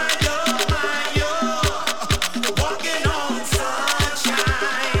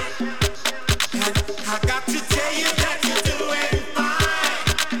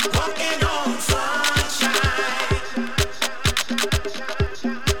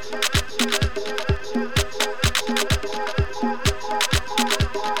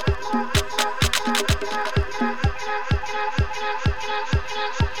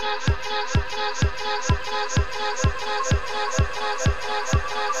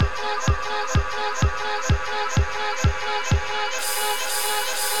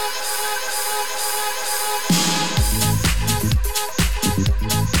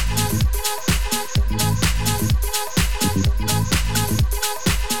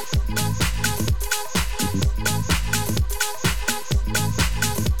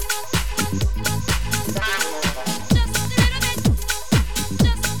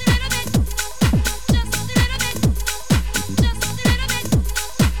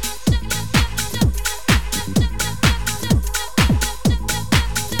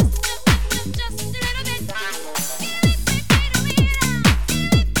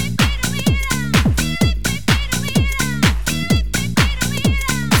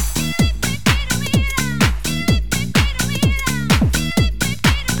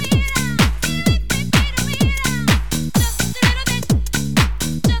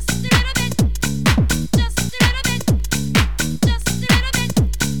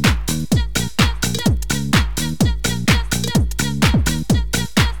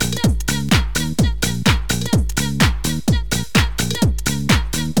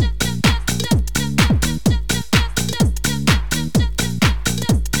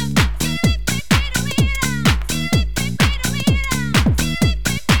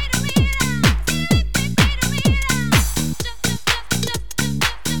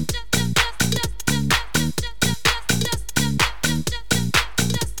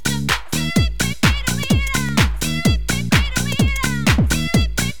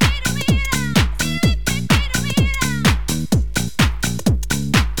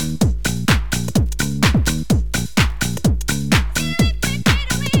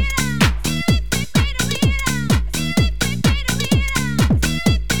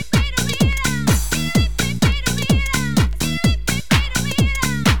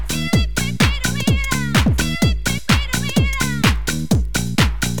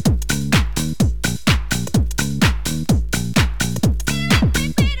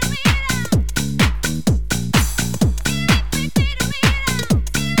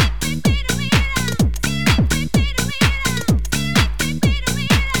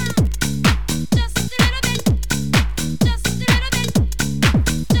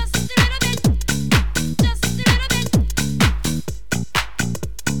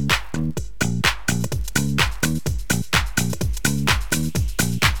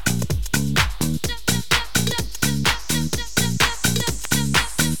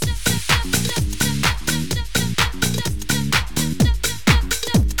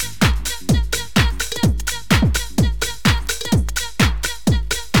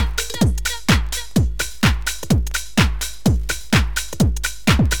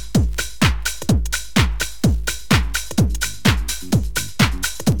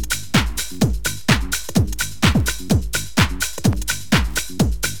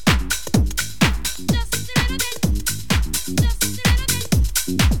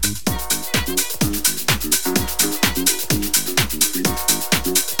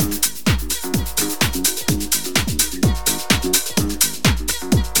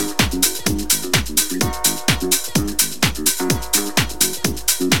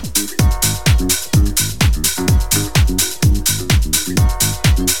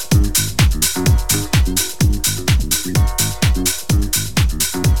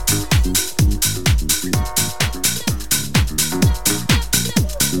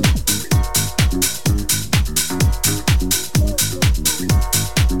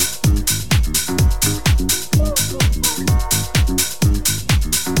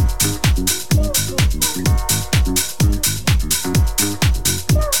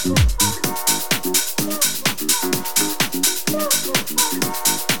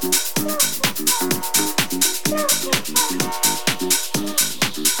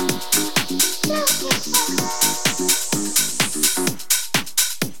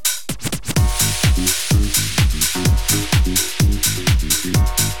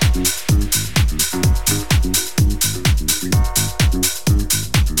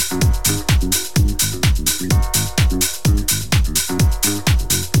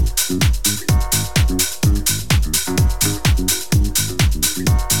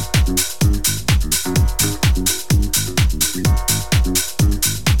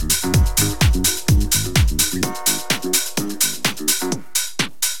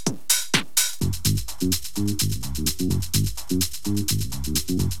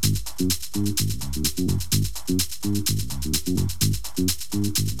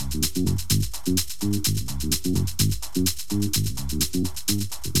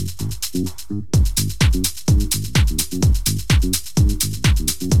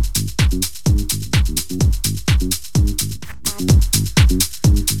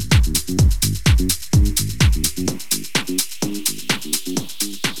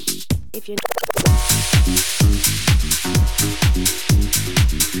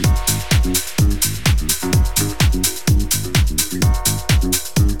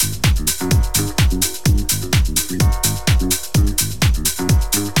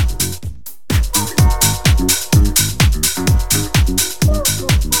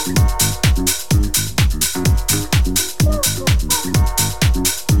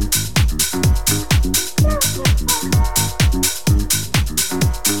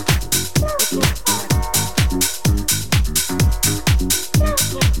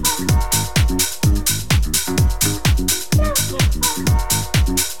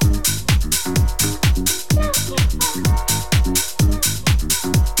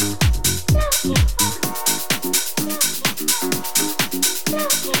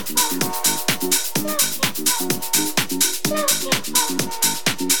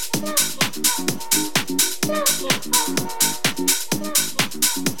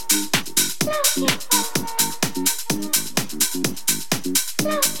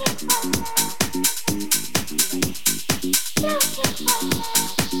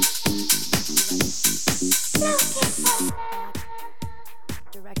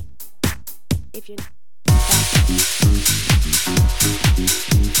Direct. If you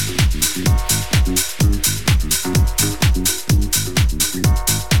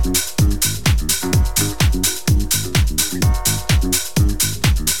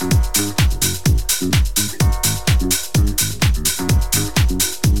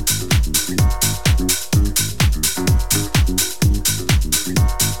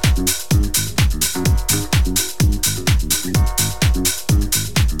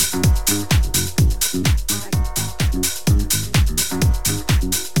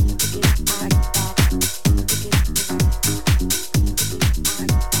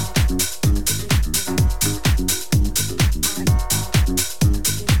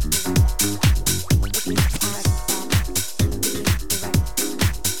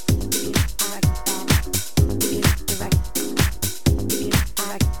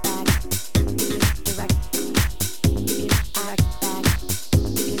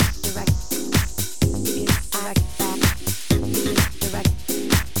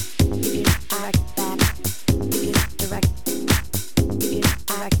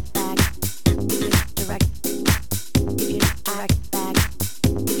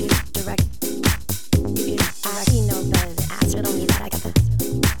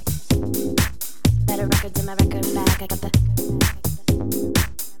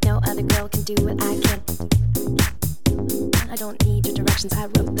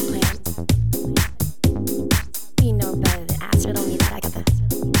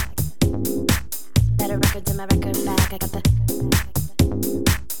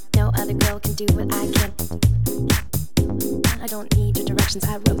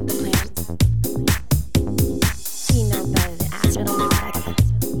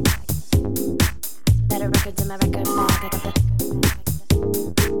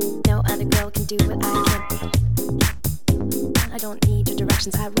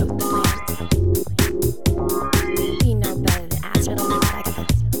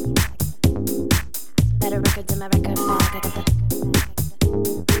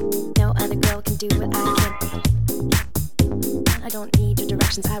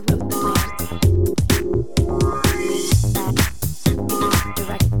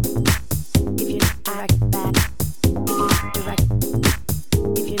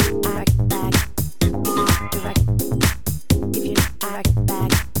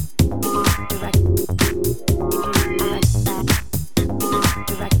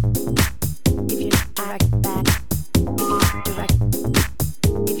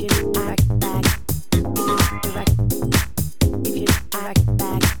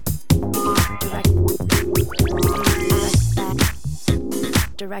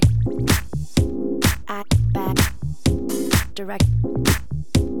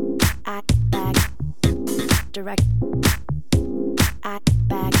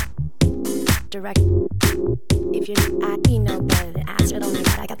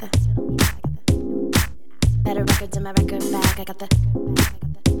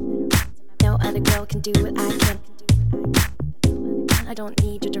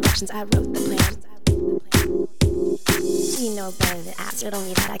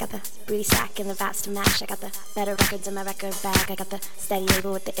to match. I got the better records in my record bag. I got the steady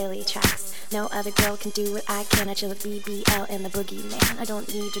label with the illy tracks. No other girl can do what I can. I chill with BBL and the Boogie Man. I don't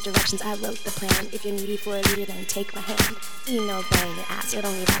need your directions, I wrote the plan. If you're needy for a leader, then take my hand. You know better than ask, but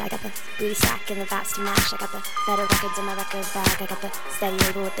only that. I got the booty sack and the vast to match. I got the better records in my record bag. I got the steady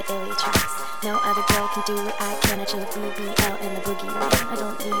label with the illy tracks. No other girl can do what I can. I chill with BBL and the Boogie Man. I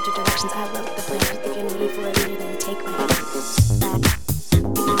don't need your directions, I wrote the plan. If you're needy for a leader, then take my hand. Back,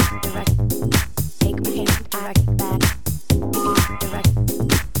 direct. Take my hand, direct back, direct.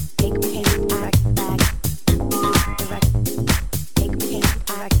 Take my hand, direct back, direct. Take my hand, direct back, direct. Back, take my hand, direct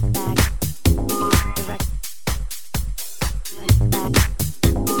back, direct. Take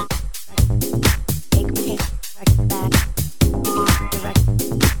my hand, direct back, direct. Take my hand, direct back, direct. Take my hand, direct back.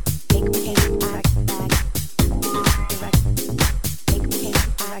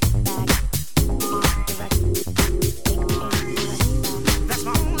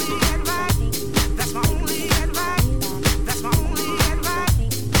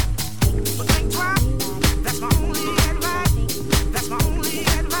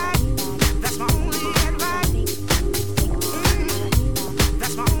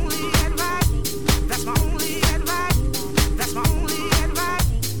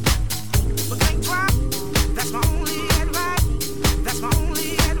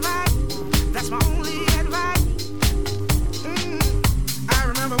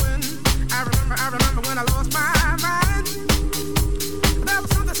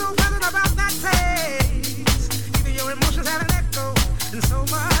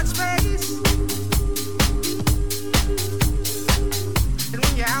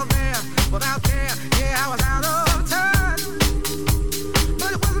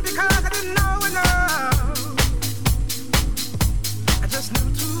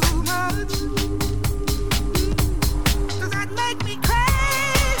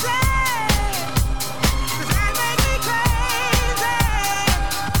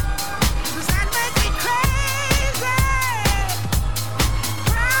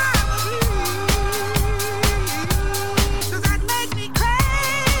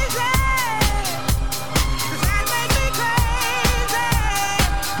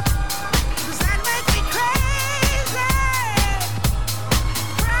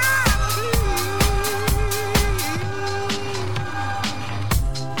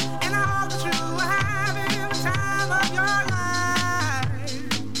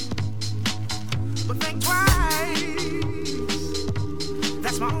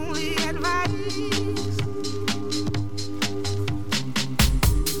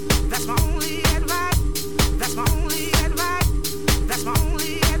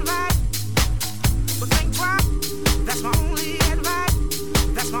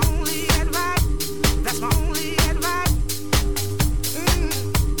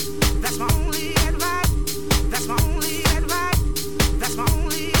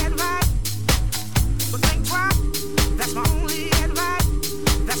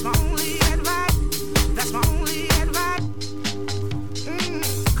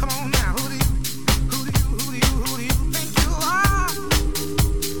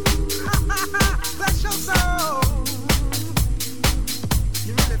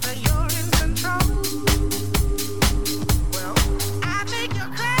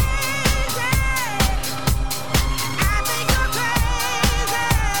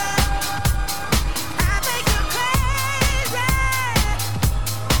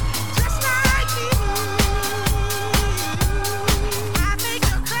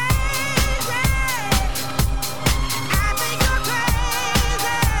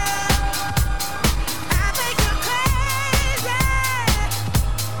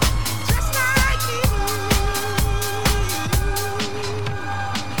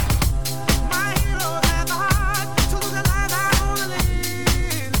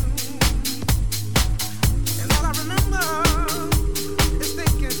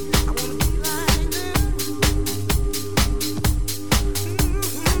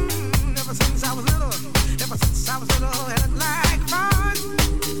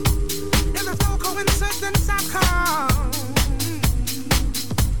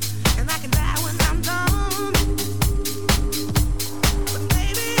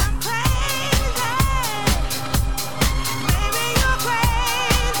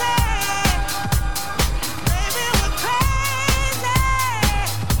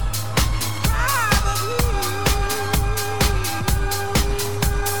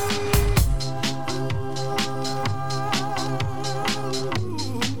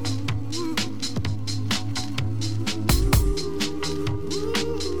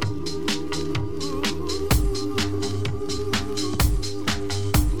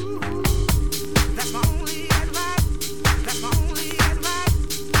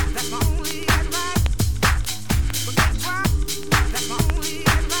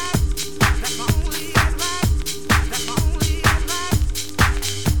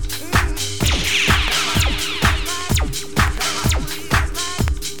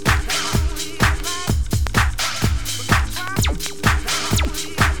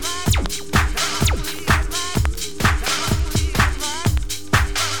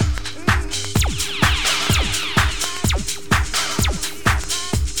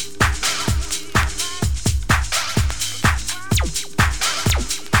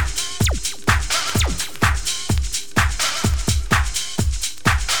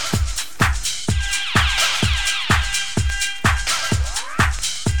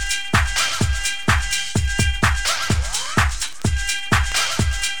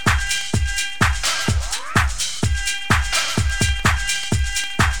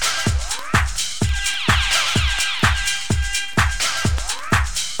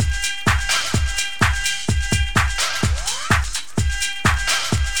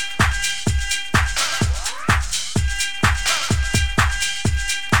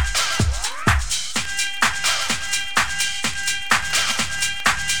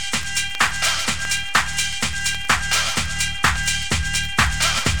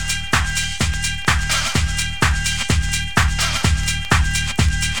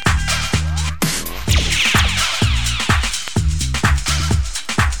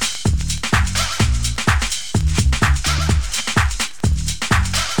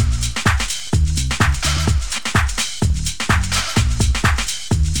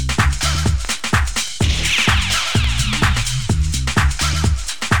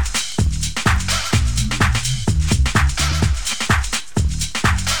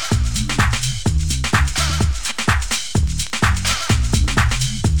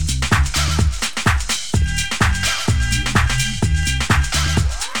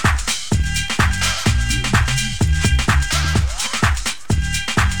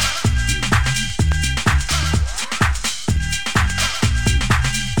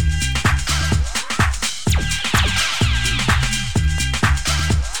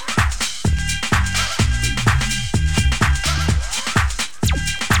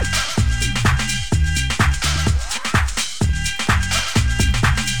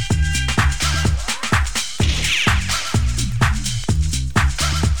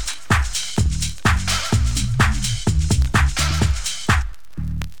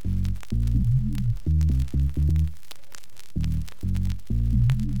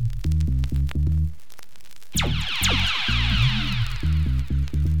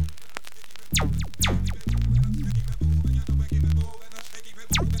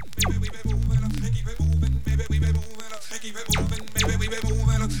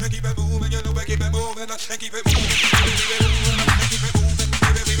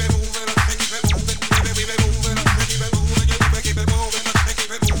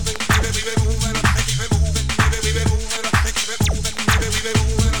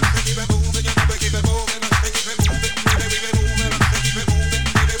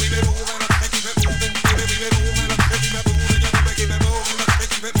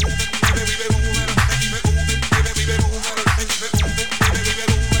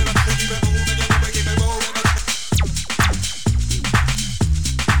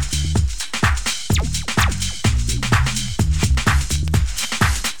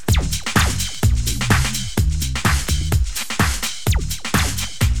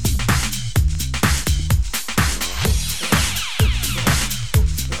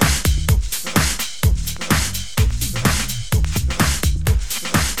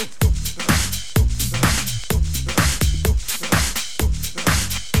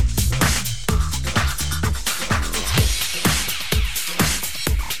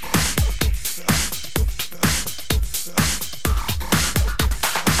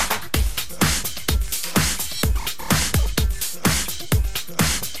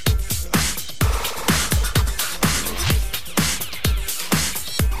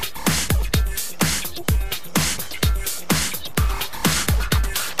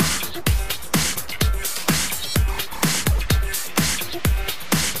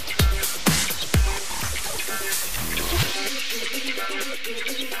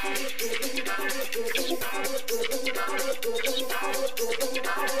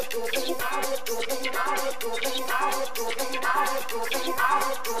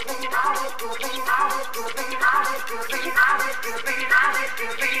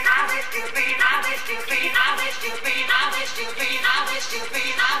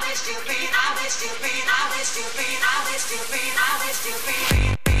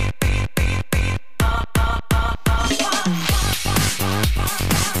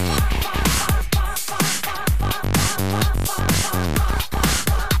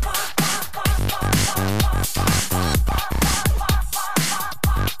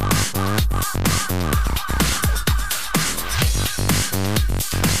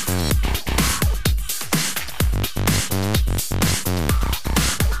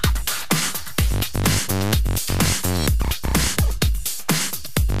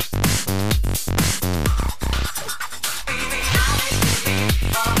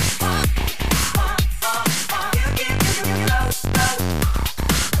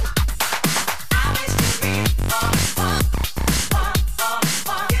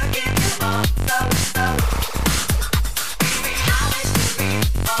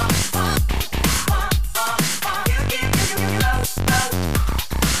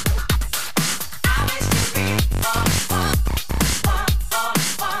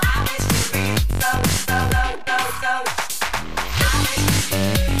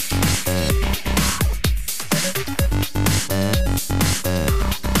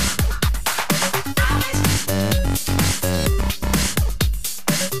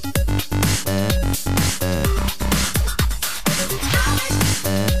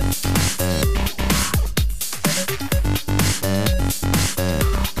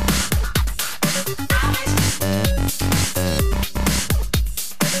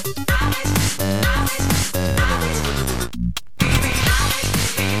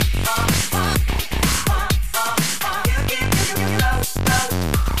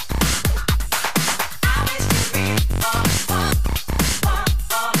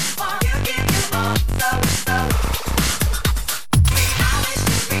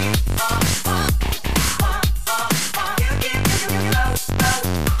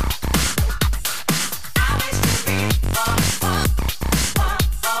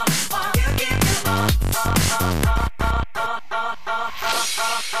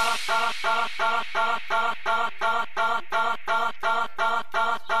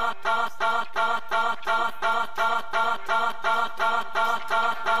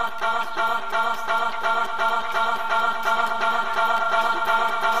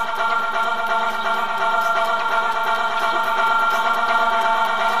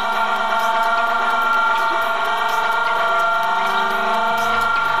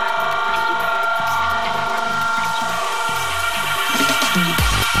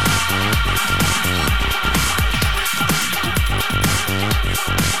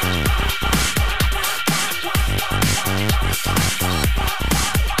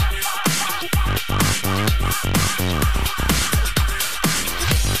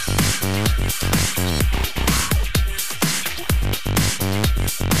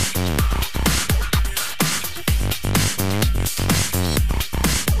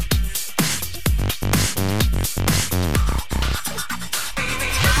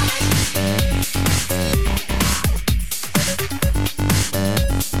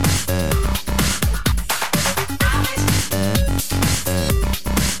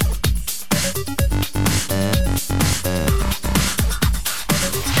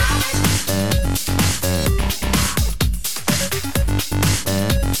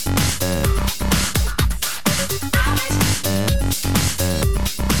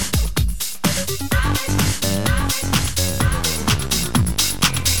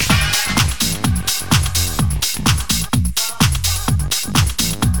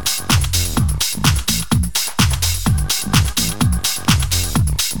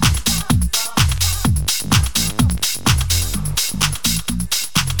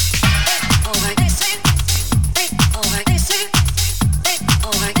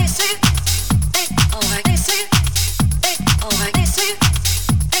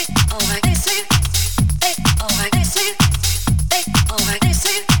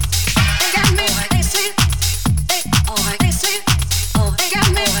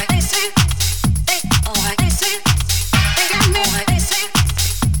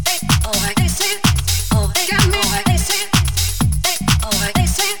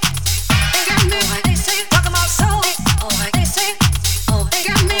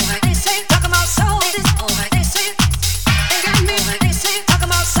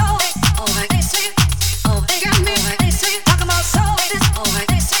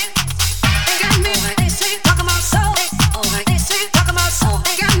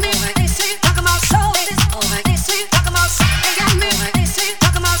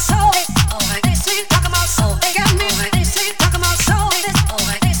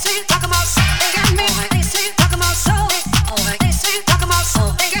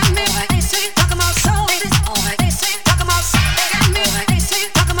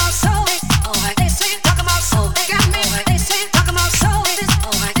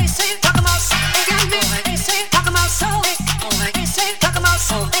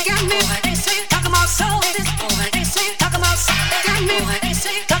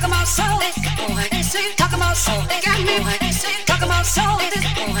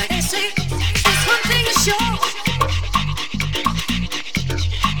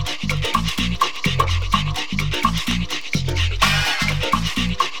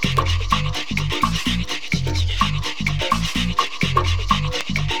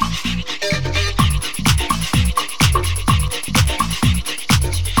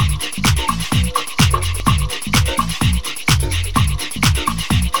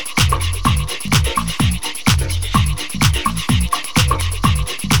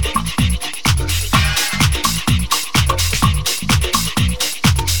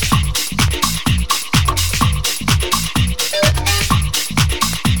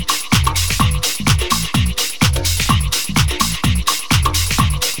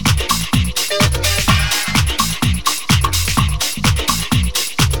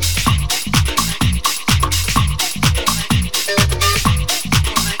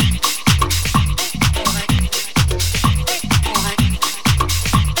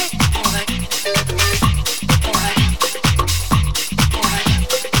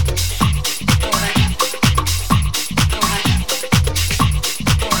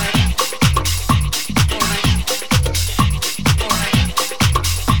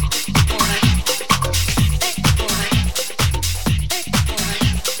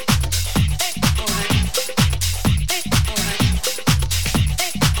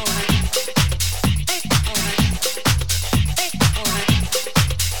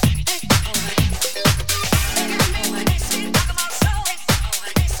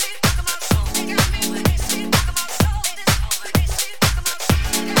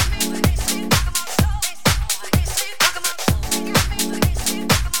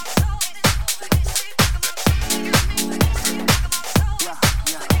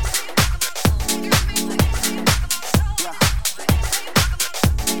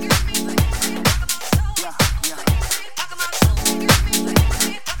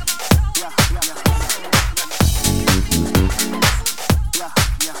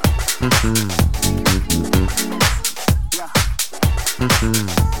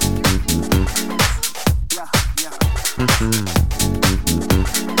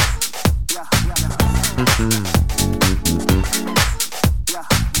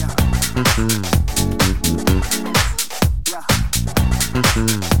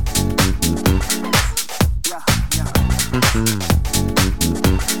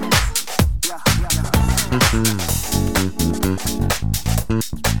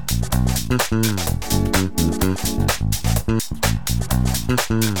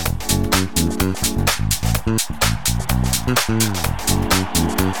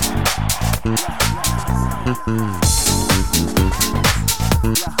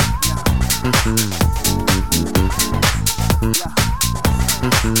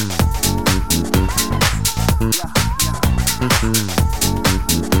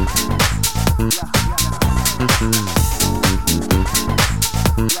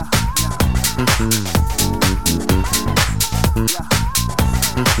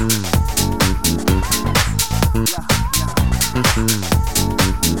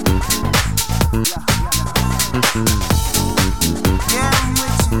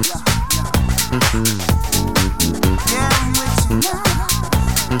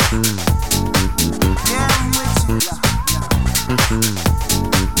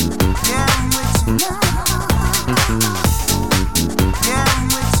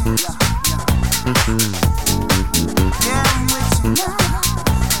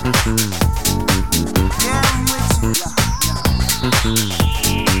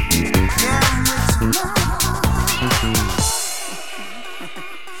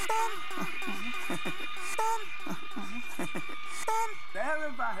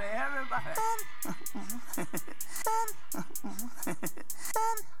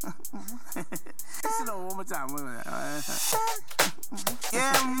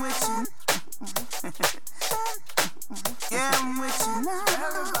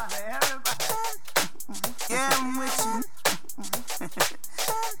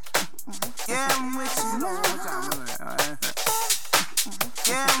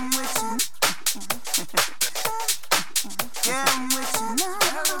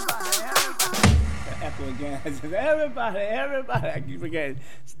 Everybody, I keep forgetting.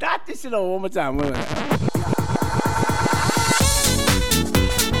 Start this shit over one more time. Wait a minute.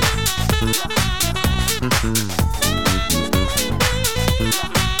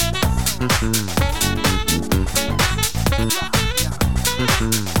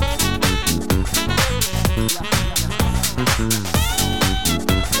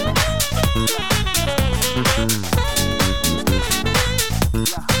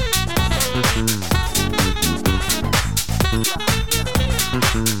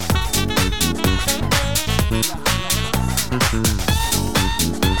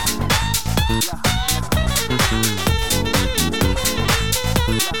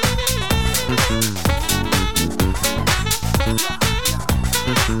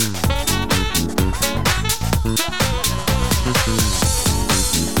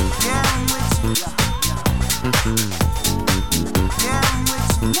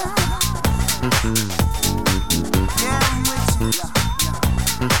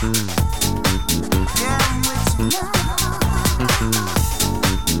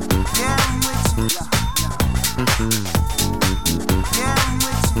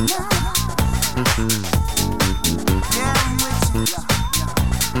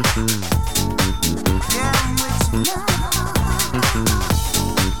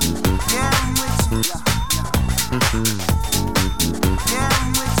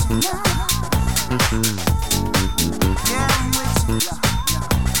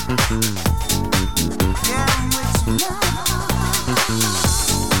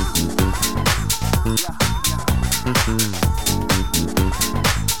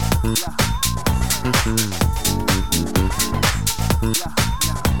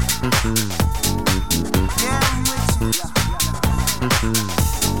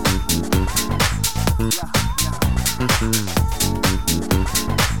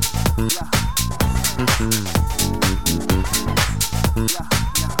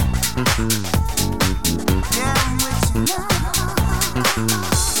 Yeah.